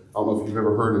ago. I don't know if you've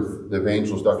ever heard of the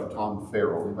evangelist Dr. Tom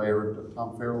Farrell. Anybody heard of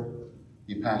Tom Farrell?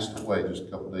 He passed away just a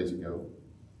couple of days ago.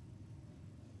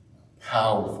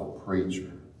 Powerful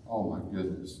preacher. Oh my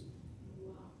goodness.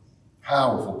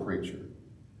 Powerful preacher.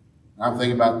 And I'm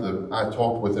thinking about I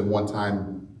talked with him one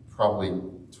time, probably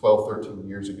 12, 13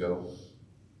 years ago.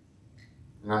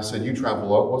 And I said, you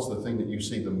travel up, what's the thing that you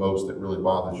see the most that really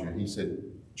bothers you? And he said,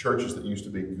 churches that used to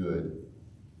be good.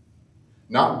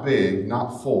 Not big,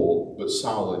 not full, but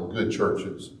solid, good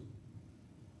churches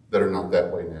that are not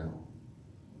that way now.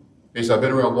 He said, I've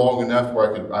been around long enough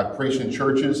where I preach in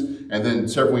churches, and then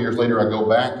several years later I go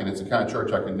back, and it's the kind of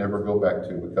church I can never go back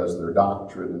to because of their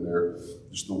doctrine and their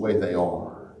just the way they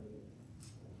are.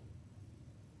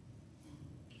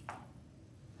 I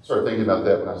started thinking about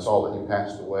that when I saw that he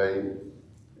passed away.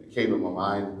 It came to my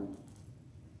mind.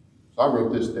 So I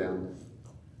wrote this down.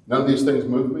 None of these things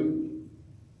move me.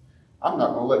 I'm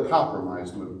not going to let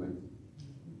compromise move me.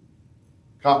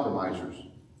 Compromisers.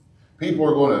 People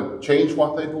are going to change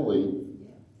what they believe,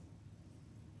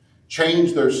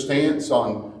 change their stance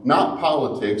on not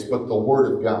politics, but the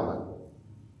Word of God.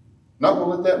 Not going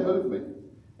to let that move me.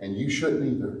 And you shouldn't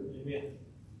either. Amen.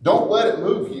 Don't let it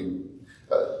move you.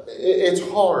 It's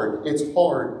hard. It's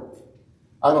hard.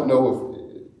 I don't know if,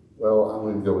 well, I'm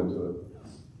going to go into it.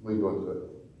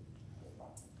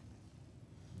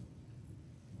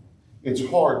 It's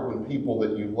hard when people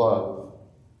that you love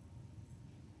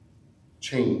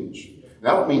change. And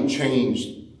I don't mean change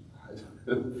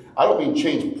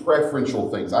preferential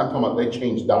things. I'm talking about they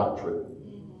change doctrine.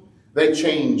 They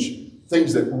change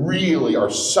things that really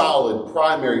are solid,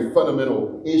 primary,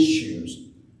 fundamental issues.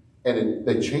 And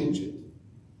they change it.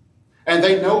 And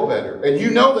they know better. And you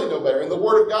know they know better. And the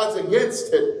Word of God's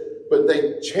against it. But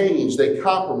they change, they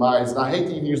compromise. And I hate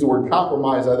to even use the word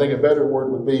compromise. I think a better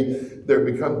word would be they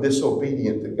become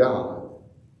disobedient to God.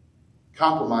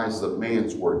 Compromise is a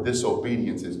man's word.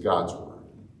 Disobedience is God's word.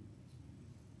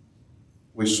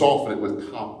 We soften it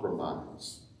with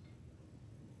compromise.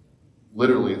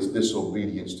 Literally, it's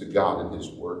disobedience to God and His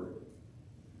word.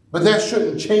 But that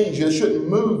shouldn't change you. It shouldn't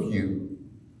move you.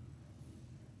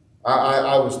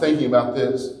 I was thinking about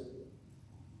this.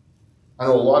 I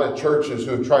know a lot of churches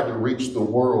who have tried to reach the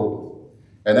world,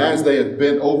 and as they have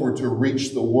bent over to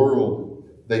reach the world,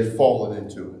 they've fallen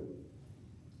into it.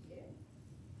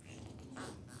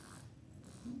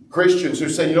 Christians who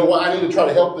say, you know what, I need to try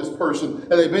to help this person,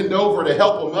 and they bend over to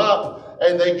help them up,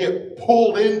 and they get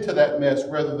pulled into that mess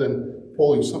rather than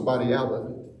pulling somebody out of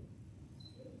it.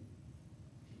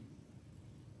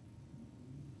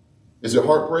 Is it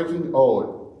heartbreaking?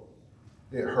 Oh,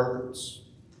 it hurts.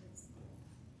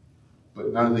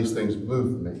 But none of these things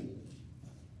move me.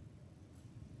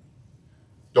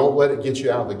 Don't let it get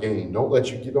you out of the game. Don't let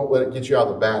it get you out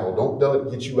of the battle. Don't let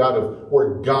it get you out of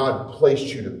where God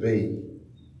placed you to be.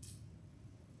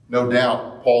 No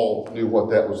doubt Paul knew what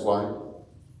that was like.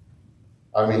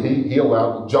 I mean, he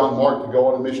allowed John Mark to go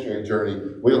on a missionary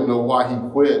journey. We don't know why he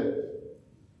quit.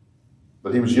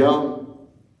 But he was young.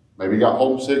 Maybe he got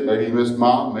homesick. Maybe he missed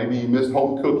mom. Maybe he missed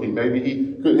home cooking. Maybe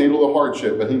he couldn't handle the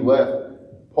hardship. But he left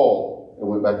Paul and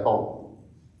went back home.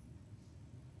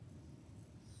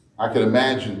 I can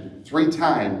imagine 3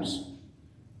 times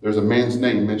there's a man's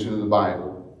name mentioned in the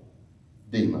Bible.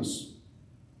 Demas.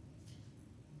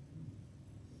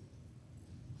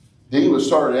 Demas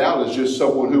started out as just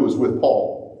someone who was with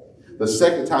Paul. The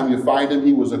second time you find him,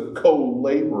 he was a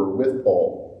co-laborer with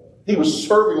Paul. He was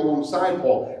serving alongside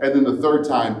Paul. And then the third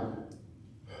time,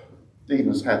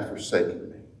 Demas hath forsaken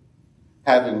me,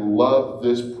 having loved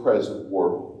this present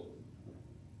world.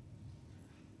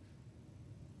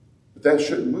 But that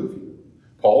shouldn't move you.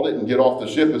 Paul didn't get off the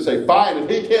ship and say, fine, if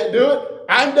he can't do it,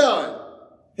 I'm done.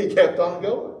 He kept on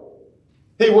going.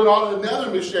 He went on another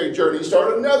missionary journey. He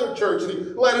started another church, and he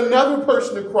led another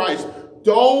person to Christ.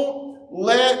 Don't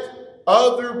let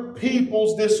other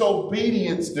people's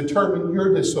disobedience determine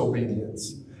your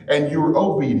disobedience and your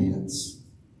obedience.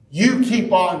 You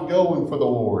keep on going for the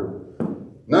Lord.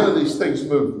 None of these things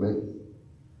move me.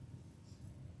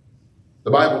 The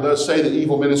Bible does say that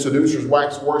evil men and seducers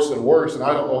wax worse and worse, and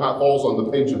I don't know how it falls on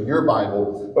the page of your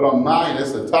Bible, but on mine,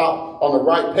 it's the top, on the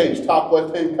right page, top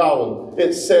left-hand column,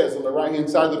 it says, on the right-hand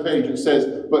side of the page, it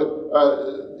says,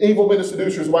 but evil men and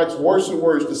seducers wax worse and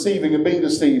worse, deceiving and being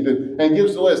deceived, and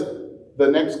gives the list. The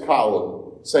next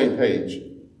column, same page,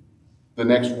 the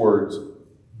next words,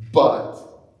 but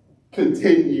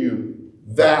continue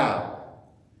thou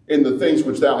in the things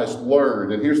which thou hast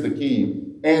learned, and here's the key,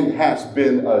 and hast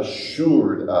been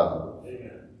assured of.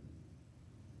 Amen.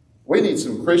 We need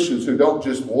some Christians who don't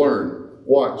just learn.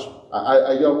 Watch.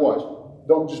 I don't watch.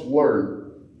 Don't just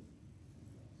learn.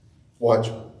 Watch.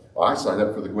 Well, I signed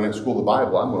up for the Gwinnett School of the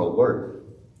Bible. I'm going to learn.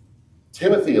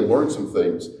 Timothy had learned some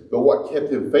things, but what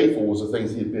kept him faithful was the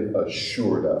things he had been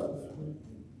assured of.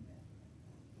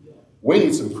 We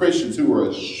need some Christians who are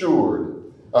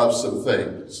assured of some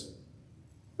things.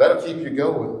 That'll keep you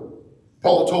going.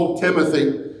 Paul told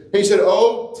Timothy, he said,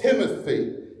 "O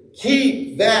Timothy,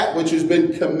 keep that which has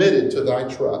been committed to thy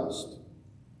trust."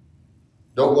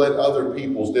 Don't let other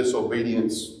people's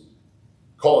disobedience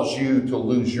cause you to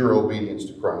lose your obedience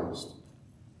to Christ.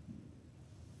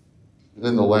 And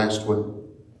then the last one.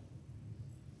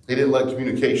 He didn't let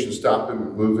communication stop him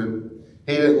and move him.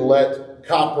 He didn't let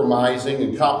compromising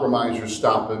and compromisers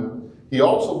stop him. He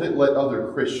also didn't let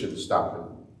other Christians stop him.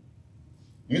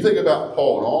 You think about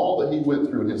Paul and all that he went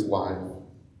through in his life.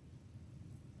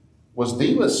 Was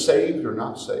Demas saved or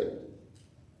not saved?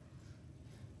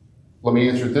 Let me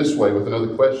answer it this way with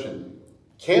another question.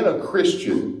 Can a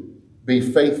Christian be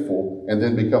faithful and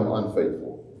then become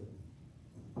unfaithful?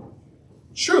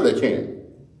 Sure they can.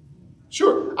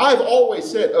 Sure. I've always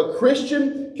said a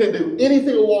Christian can do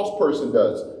anything a lost person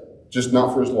does, just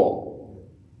not for as long.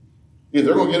 Either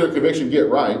they're going to get their conviction, get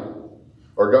right,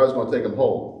 or God's going to take them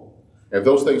home. If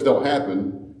those things don't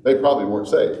happen, they probably weren't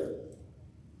saved.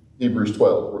 Hebrews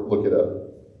 12, look it up.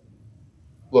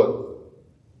 Look.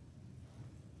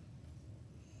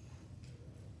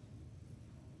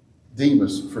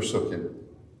 Demas forsook him.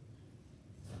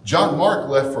 John Mark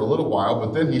left for a little while,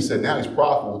 but then he said, now he's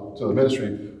profitable to the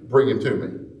ministry, bring him to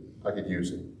me. I could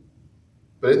use him.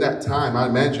 But in that time, I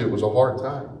imagine it was a hard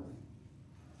time.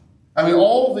 I mean,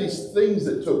 all these things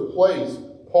that took place,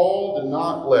 Paul did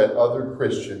not let other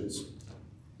Christians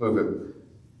move him.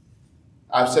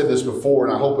 I've said this before,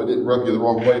 and I hope it didn't rub you the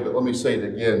wrong way, but let me say it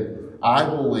again. I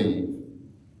believe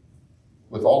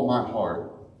with all my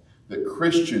heart that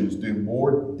Christians do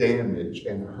more damage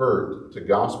and hurt to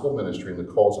gospel ministry and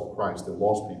the cause of Christ than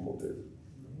lost people do.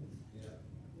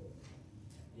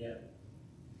 Yeah.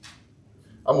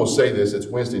 I'm going to say this. It's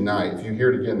Wednesday night. If you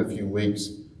hear it again in a few weeks,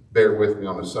 bear with me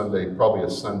on a Sunday, probably a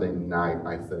Sunday night,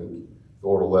 I think. The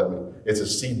Lord will let me. It's a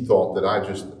seed thought that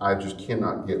I just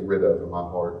cannot get rid of in my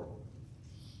heart.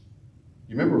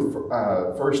 You remember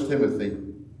 1 Timothy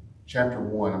chapter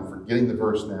 1. I'm forgetting the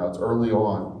verse now. It's early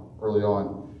on.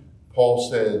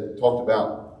 Paul talked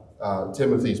about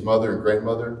Timothy's mother and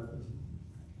grandmother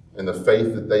and the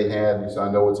faith that they had. He said,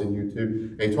 I know it's in you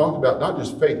too. And he talked about not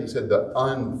just faith, he said the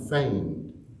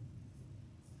unfeigned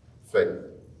faith.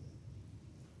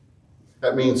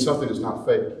 That means something that's not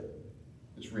fake.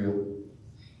 It's real.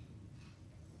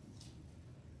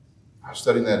 I was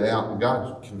studying that out, and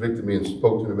God convicted me and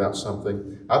spoke to me about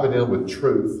something. I've been dealing with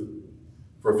truth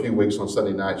for a few weeks on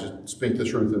Sunday nights. Just speak the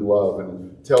truth in love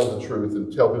and tell the truth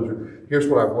and tell the truth. Here's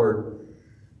what I've learned.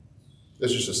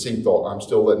 It's just a seed thought. I'm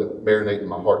still letting it marinate in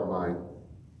my heart and mind.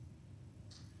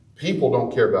 People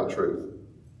don't care about truth.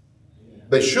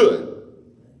 They should,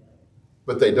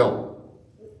 but they don't.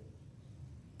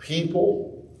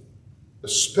 People,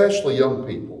 especially young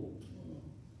people,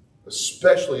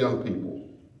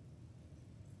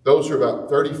 those who are about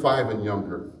 35 and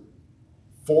younger,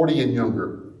 40 and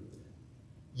younger,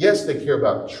 yes, they care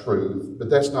about truth,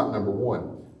 but that's not number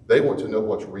one. They want to know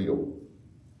what's real.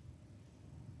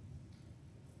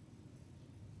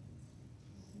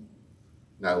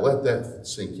 Now let that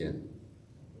sink in.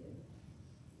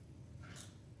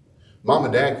 Mom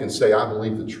and Dad can say, I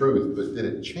believe the truth, but did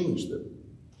it change them?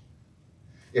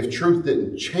 If truth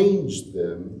didn't change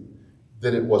them,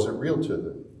 then it wasn't real to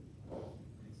them.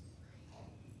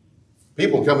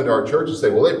 People come into our church and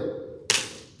say, well,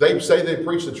 they say they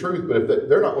preach the truth, but if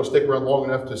they're not going to stick around long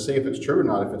enough to see if it's true or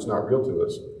not, if it's not real to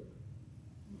us.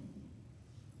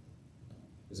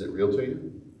 Is it real to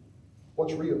you?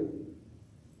 What's real?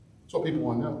 That's what people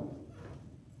want to know.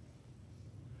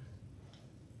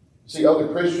 See, other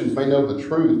Christians may know the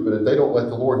truth, but if they don't let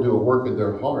the Lord do a work in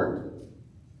their heart,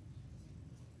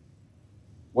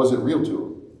 was it real to them?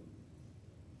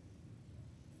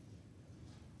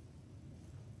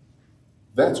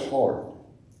 That's hard.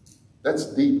 That's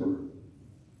deeper.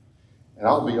 And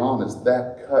I'll be honest,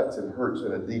 that cuts and hurts at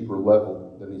a deeper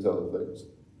level than these other things.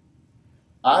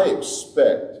 I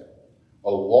expect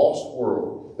a lost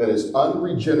world that is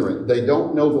unregenerate. They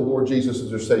don't know the Lord Jesus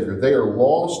as their Savior. They are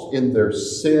lost in their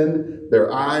sin.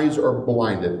 Their eyes are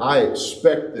blinded. I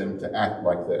expect them to act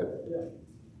like that.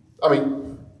 I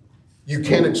mean, you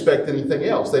can't expect anything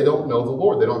else. They don't know the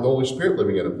Lord. They don't have the Holy Spirit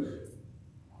living in them.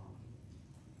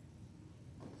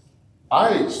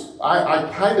 I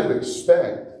kind of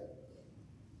expect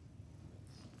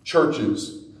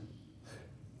churches,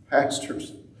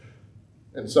 pastors,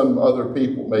 and some other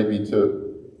people maybe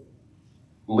to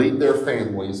lead their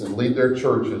families and lead their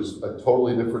churches a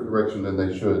totally different direction than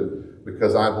they should,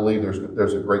 because I believe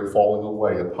there's a great falling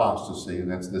away, apostasy, and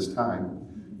that's this time.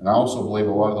 And I also believe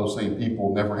a lot of those same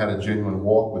people never had a genuine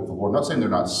walk with the Lord. I'm not saying they're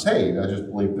not saved. I just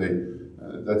believe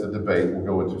that's a debate we'll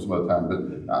go into some other time.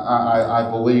 But I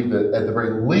believe that at the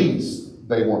very least,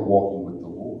 they weren't walking with the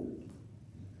Lord.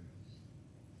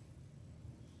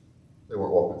 They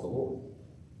weren't walking with the Lord.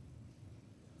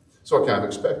 So I kind of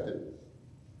expect it.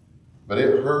 But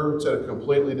it hurts at a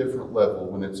completely different level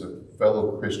when it's a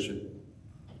fellow Christian,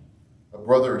 a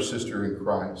brother or sister in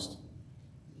Christ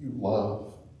that you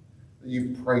love, that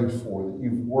you've prayed for, that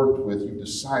you've worked with, you've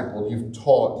discipled, you've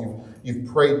taught, you've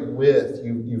prayed with,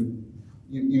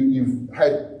 you've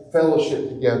had fellowship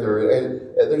together, and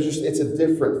it's a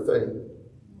different thing.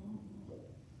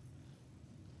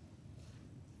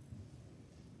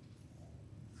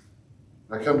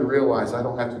 I come to realize I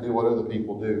don't have to do what other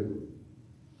people do.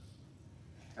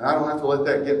 And I don't have to let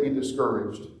that get me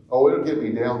discouraged. Oh, it'll get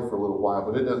me down for a little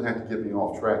while, but it doesn't have to get me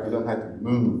off track. It doesn't have to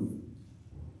move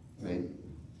me.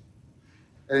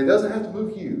 And it doesn't have to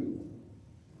move you.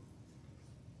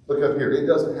 Look up here. It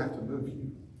doesn't have to move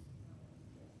you.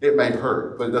 It may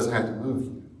hurt, but it doesn't have to move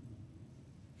you.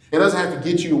 It doesn't have to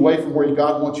get you away from where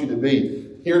God wants you to be.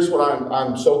 Here's what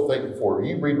I'm so thankful for.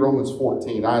 You read Romans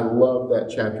 14. I love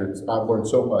that chapter. I've learned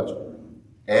so much.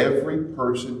 Every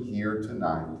person here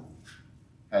tonight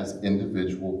has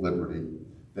individual liberty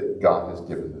that God has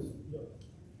given them.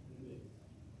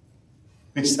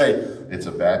 We say it's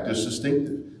a Baptist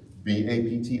distinctive.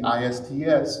 Baptists.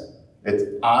 It's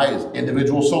I is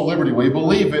individual soul liberty. We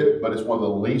believe it, but it's one of the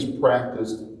least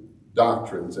practiced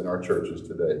doctrines in our churches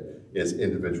today is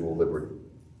individual liberty.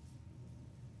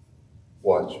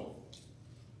 Watch.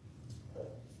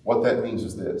 What that means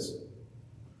is this.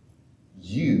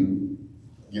 You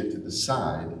get to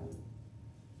decide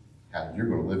how you're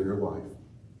going to live your life.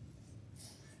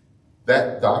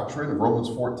 That doctrine of Romans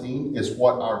 14 is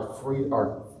what our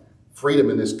freedom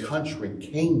in this country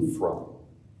came from.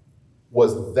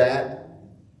 Was that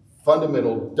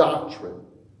fundamental doctrine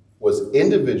was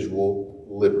individual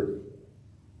liberty.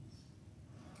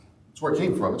 That's where it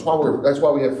came from. That's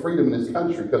why we have freedom in this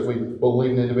country, because we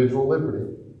believe in individual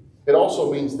liberty. It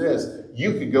also means this.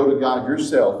 You could go to God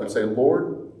yourself and say,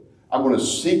 Lord, I'm going to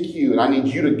seek you, and I need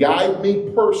you to guide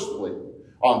me personally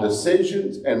on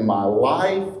decisions and my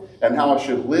life and how I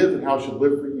should live and how I should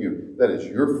live for you. That is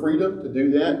your freedom to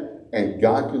do that, and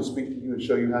God can speak to you and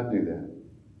show you how to do that.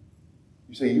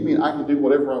 You say, you mean I can do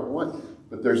whatever I want?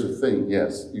 But there's a thing.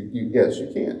 Yes, yes,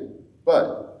 you can.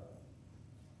 But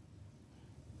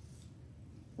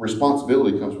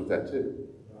responsibility comes with that too.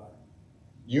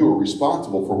 You are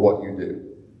responsible for what you do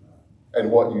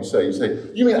and what you say. You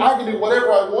say, you mean I can do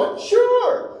whatever I want?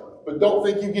 Sure. But don't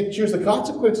think you get to choose the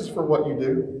consequences for what you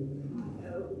do.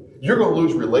 You're going to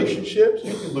lose relationships.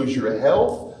 You can lose your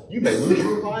health. You may lose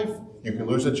your life. You can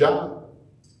lose a job.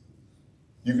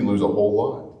 You can lose a whole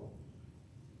lot.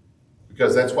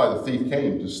 Because that's why the thief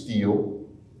came, to steal,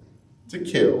 to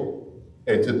kill,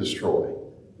 and to destroy.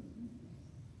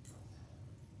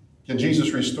 Can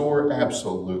Jesus restore?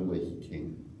 Absolutely he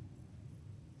can.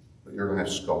 But you're going to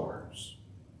have scars.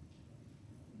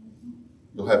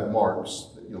 You'll have marks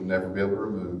that you'll never be able to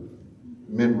remove.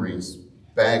 Memories,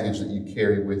 baggage that you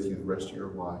carry with you the rest of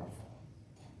your life.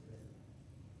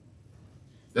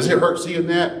 Does it hurt seeing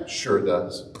that? Sure it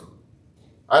does.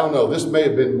 I don't know. This may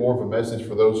have been more of a message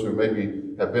for those who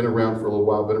maybe have been around for a little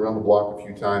while, been around the block a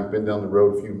few times, been down the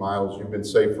road a few miles, you've been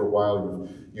saved for a while,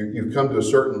 you've come to a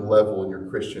certain level in your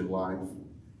Christian life.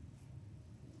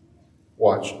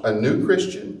 Watch. A new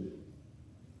Christian,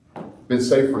 been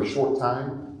saved for a short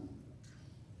time,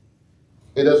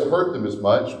 it doesn't hurt them as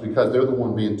much because they're the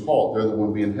one being taught, they're the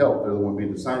one being helped, they're the one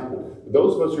being discipled. But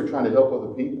those of us who are trying to help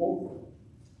other people,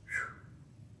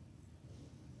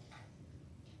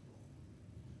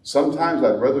 sometimes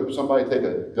I'd rather somebody take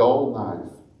a dull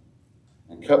knife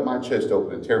and cut my chest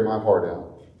open and tear my heart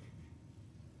out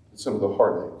than some of the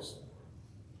heartaches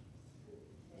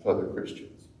of other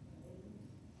Christians.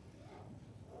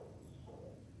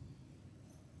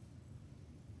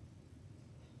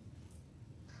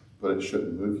 but it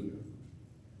shouldn't move you.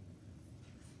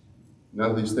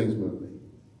 None of these things move me.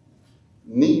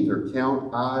 Neither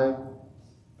count I,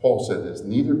 Paul said this,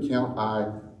 neither count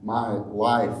I my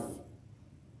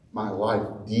life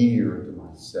dear to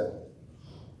myself.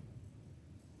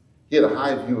 He had a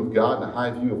high view of God and a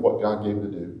high view of what God gave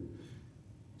him to do.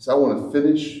 So I want to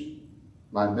finish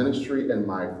my ministry and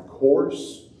my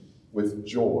course with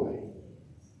joy.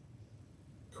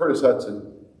 Curtis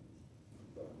Hudson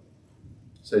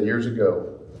said years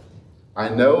ago, I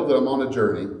know that I'm on a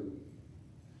journey,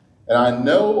 and I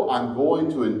know I'm going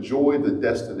to enjoy the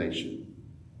destination,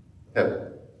 heaven.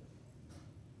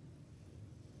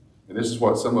 And this is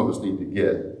what some of us need to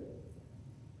get.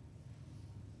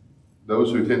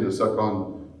 Those who tend to suck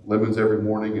on lemons every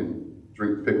morning and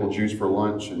drink pickle juice for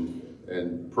lunch and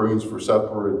prunes for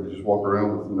supper and just walk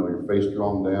around with, your face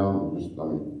drawn down and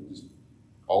just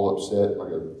all upset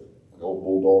like an old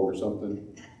bulldog or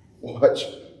something. Watch.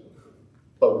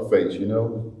 Pug face,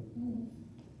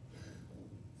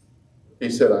 He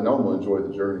said, I know I'm going to enjoy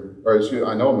the journey.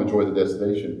 I know I'm going to enjoy the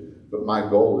destination, but my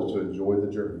goal is to enjoy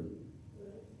the journey.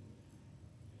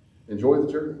 Enjoy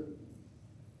the journey.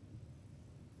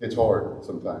 It's hard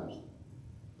sometimes,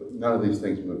 but none of these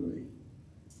things move me.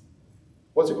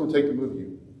 What's it going to take to move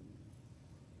you?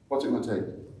 What's it going to take?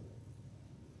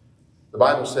 The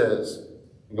Bible says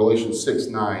in Galatians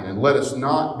 6:9, and let us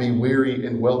not be weary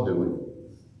in well-doing.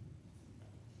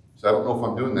 So I don't know if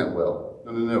I'm doing that well.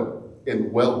 No.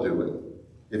 In well-doing.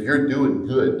 If you're doing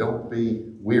good, don't be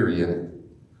weary in it.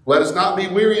 Let us not be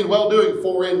weary in well-doing,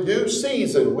 for in due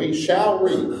season we shall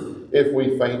reap if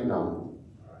we faint not.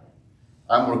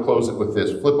 I'm going to close it with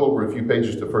this. Flip over a few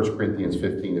pages to 1 Corinthians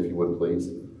 15, if you would, please.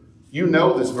 You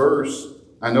know this verse.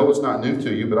 I know it's not new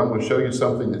to you, but I'm going to show you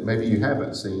something that maybe you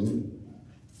haven't seen.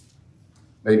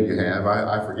 Maybe you have.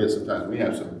 I forget sometimes. We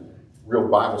have some real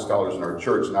Bible scholars in our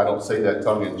church, and I don't say that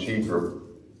tongue-in-cheek or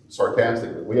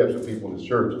sarcastically. We have some people in this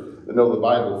church that know the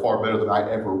Bible far better than I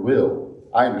ever will.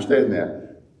 I understand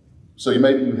that. So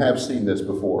maybe you have seen this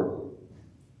before.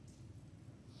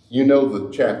 You know the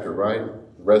chapter, right?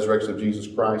 The resurrection of Jesus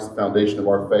Christ, the foundation of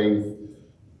our faith,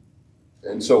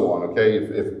 and so on, okay?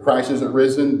 If Christ isn't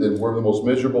risen, then we're the most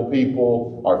miserable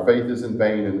people, our faith is in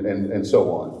vain, and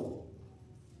so on.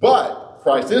 But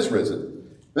Christ is risen.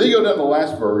 Then you go down to the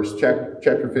last verse,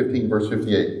 chapter 15, verse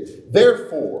 58.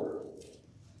 Therefore,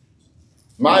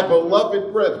 my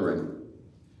beloved brethren,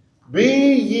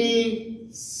 be ye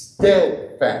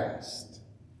steadfast,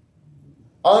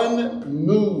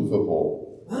 unmovable,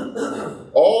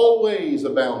 always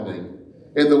abounding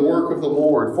in the work of the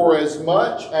Lord, for as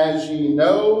much as ye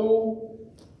know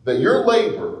that your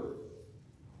labor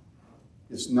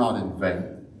is not in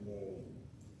vain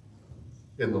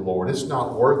in the Lord. It's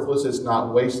not worthless, it's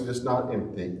not wasted, it's not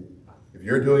empty. If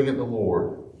you're doing it in the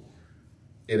Lord,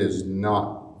 it is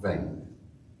not vain.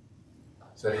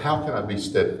 So how can I be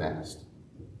steadfast?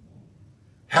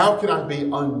 How can I be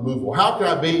unmovable? How can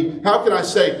I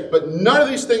say, but none of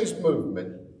these things move me?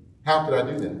 How could I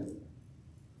do that?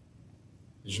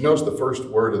 Did you notice the first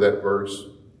word of that verse?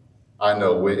 I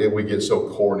know we get so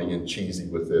corny and cheesy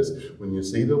with this. When you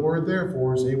see the word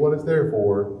therefore, see what it's there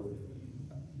for.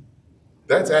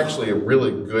 That's actually a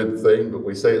really good thing, but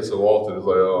we say it so often, it's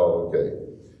like, oh, okay.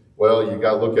 Well, you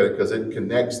got to look at it because it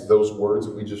connects those words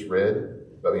that we just read,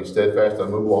 about being steadfast,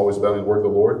 unmovable, always abounding in the work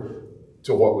of the Lord,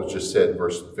 to what was just said in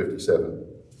verse 57.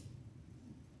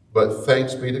 But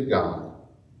thanks be to God,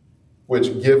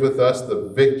 which giveth us the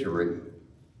victory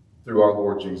through our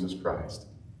Lord Jesus Christ.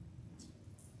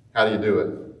 How do you do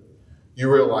it?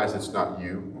 You realize it's not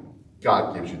you.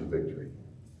 God gives you the victory.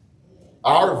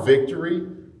 Our victory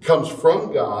comes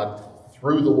from God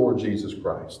through the Lord Jesus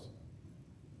Christ.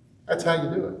 That's how you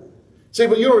do it. See,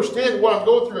 but you understand what I'm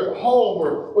going through at home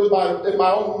or in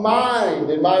my own mind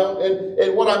and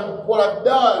what I've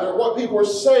done or what people are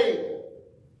saying.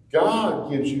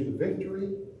 God gives you the victory.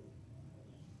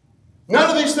 None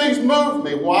of these things move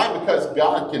me. Why? Because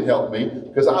God can help me.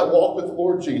 Because I walk with the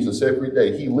Lord Jesus every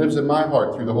day. He lives in my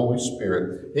heart through the Holy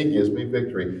Spirit. He gives me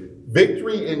victory.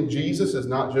 Victory in Jesus is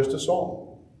not just a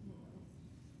song.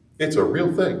 It's a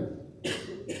real thing.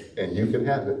 And you can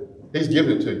have it. He's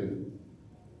given it to you.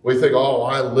 We think, oh,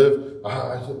 I got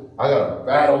to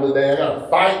battle today. I got to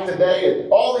fight today.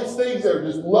 And all these things that are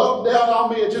just loaded down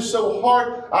on me. It's just so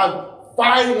hard. I'm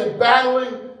fighting and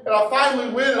battling. And I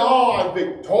finally win. Oh, I'm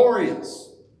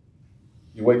victorious.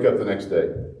 You wake up the next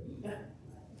day.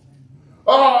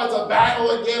 Oh, it's a battle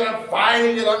again. I'm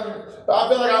fighting and I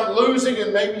feel like I'm losing.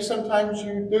 And maybe sometimes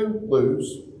you do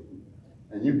lose.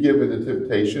 And you give in to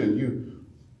temptation and you,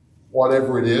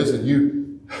 whatever it is, and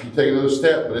you take another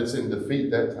step, but it's in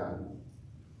defeat that time.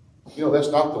 You know, that's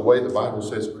not the way the Bible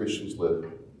says Christians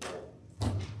live.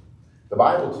 The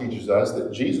Bible teaches us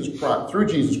that Jesus Christ, through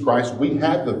Jesus Christ, we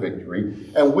have the victory,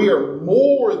 and we are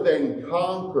more than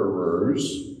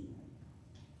conquerors.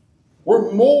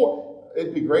 We're more.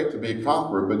 It'd be great to be a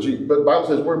conqueror, but the Bible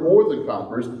says we're more than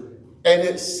conquerors. And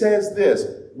it says this: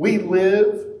 we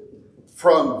live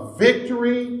from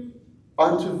victory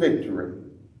unto victory.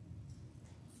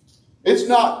 It's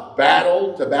not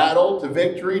battle to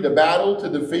victory to battle to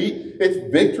defeat.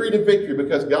 It's victory to victory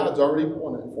because God's already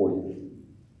won it for you.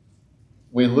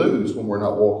 We lose when we're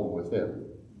not walking with Him.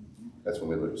 That's when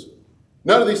we lose.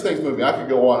 None of these things move me. I could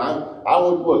go on. I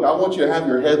want you to have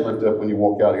your head lifted up when you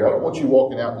walk out here. I don't want you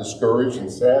walking out discouraged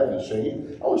and sad and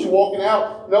ashamed. I want you walking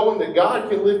out knowing that God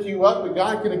can lift you up, that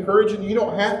God can encourage you. You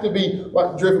don't have to be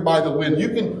like driven by the wind.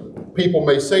 People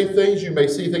may say things, you may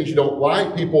see things you don't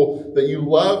like. People that you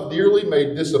love dearly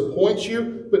may disappoint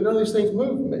you, but none of these things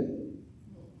move me.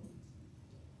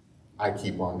 I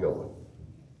keep on going.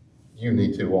 You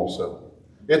need to also.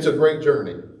 It's a great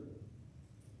journey.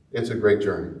 It's a great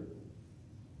journey.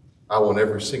 I want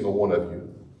every single one of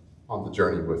you on the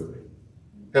journey with me.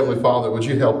 Heavenly Father, would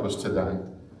you help us tonight?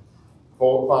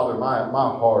 Oh, Father, my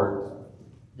heart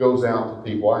goes out to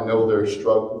people. I know there's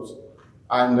struggles.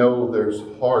 I know there's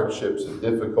hardships and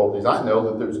difficulties. I know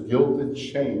that there's guilt and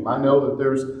shame. I know that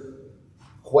there's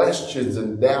questions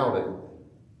and doubting.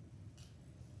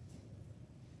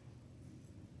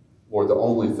 Lord, the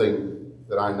only thing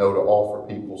that I know to offer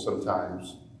people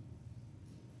sometimes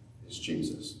is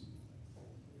Jesus.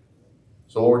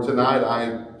 So, Lord, tonight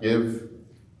I give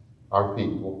our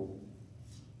people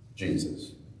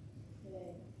Jesus.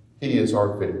 He is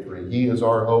our victory. He is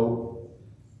our hope.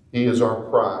 He is our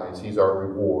prize. He's our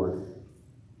reward.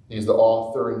 He's the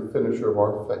author and finisher of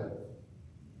our faith.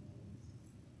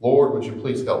 Lord, would you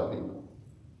please help me?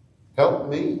 Help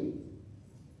me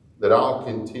that I'll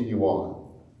continue on.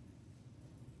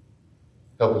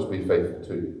 Help us be faithful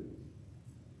to you.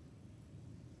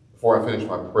 Before I finish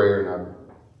my prayer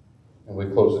and we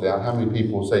close it out, how many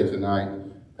people say tonight,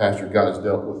 Pastor, God has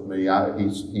dealt with me.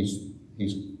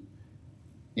 He's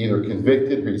either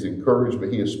convicted or he's encouraged,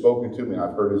 but he has spoken to me.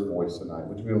 I've heard his voice tonight.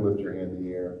 Would you be able to lift your hand in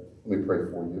the air? Let me pray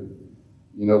for you.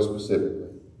 You know specifically.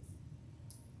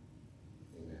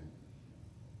 Amen.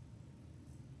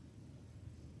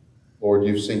 Lord,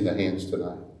 you've seen the hands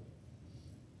tonight.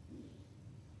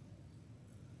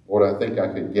 Lord, I think I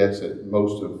could guess at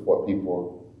most of what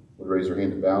people would raise their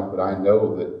hand about, but I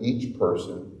know that each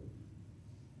person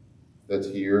that's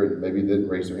here, and maybe didn't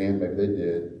raise their hand, maybe they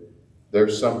did,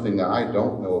 there's something that I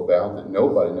don't know about, that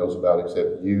nobody knows about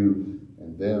except you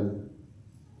and them.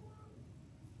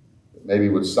 That maybe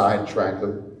would sidetrack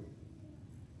them.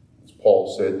 As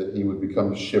Paul said, that he would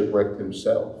become shipwrecked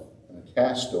himself and a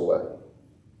castaway.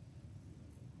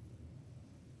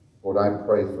 Lord, I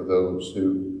pray for those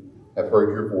who have heard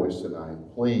your voice tonight.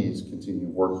 Please continue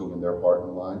working in their heart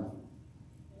and life.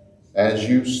 As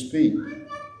you speak,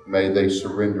 may they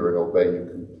surrender and obey you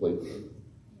completely.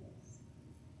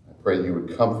 Pray you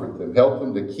would comfort them. Help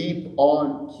them to keep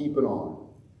on keeping on.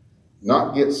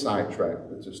 Not get sidetracked,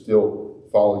 but to still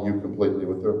follow you completely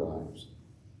with their lives.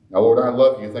 Now, Lord, I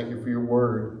love you. Thank you for your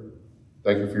word.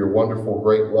 Thank you for your wonderful,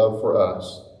 great love for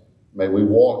us. May we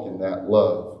walk in that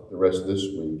love the rest of this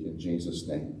week. In Jesus'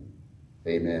 name,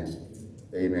 amen.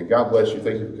 Amen. God bless you.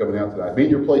 Thank you for coming out tonight. Be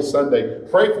in your place Sunday.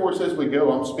 Pray for us as we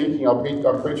go.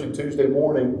 I'm preaching Tuesday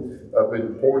morning up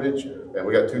in Portage, and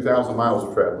we got 2,000 miles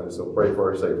of traveling, so pray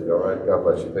for our safety. All right? God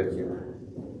bless you. Thank you.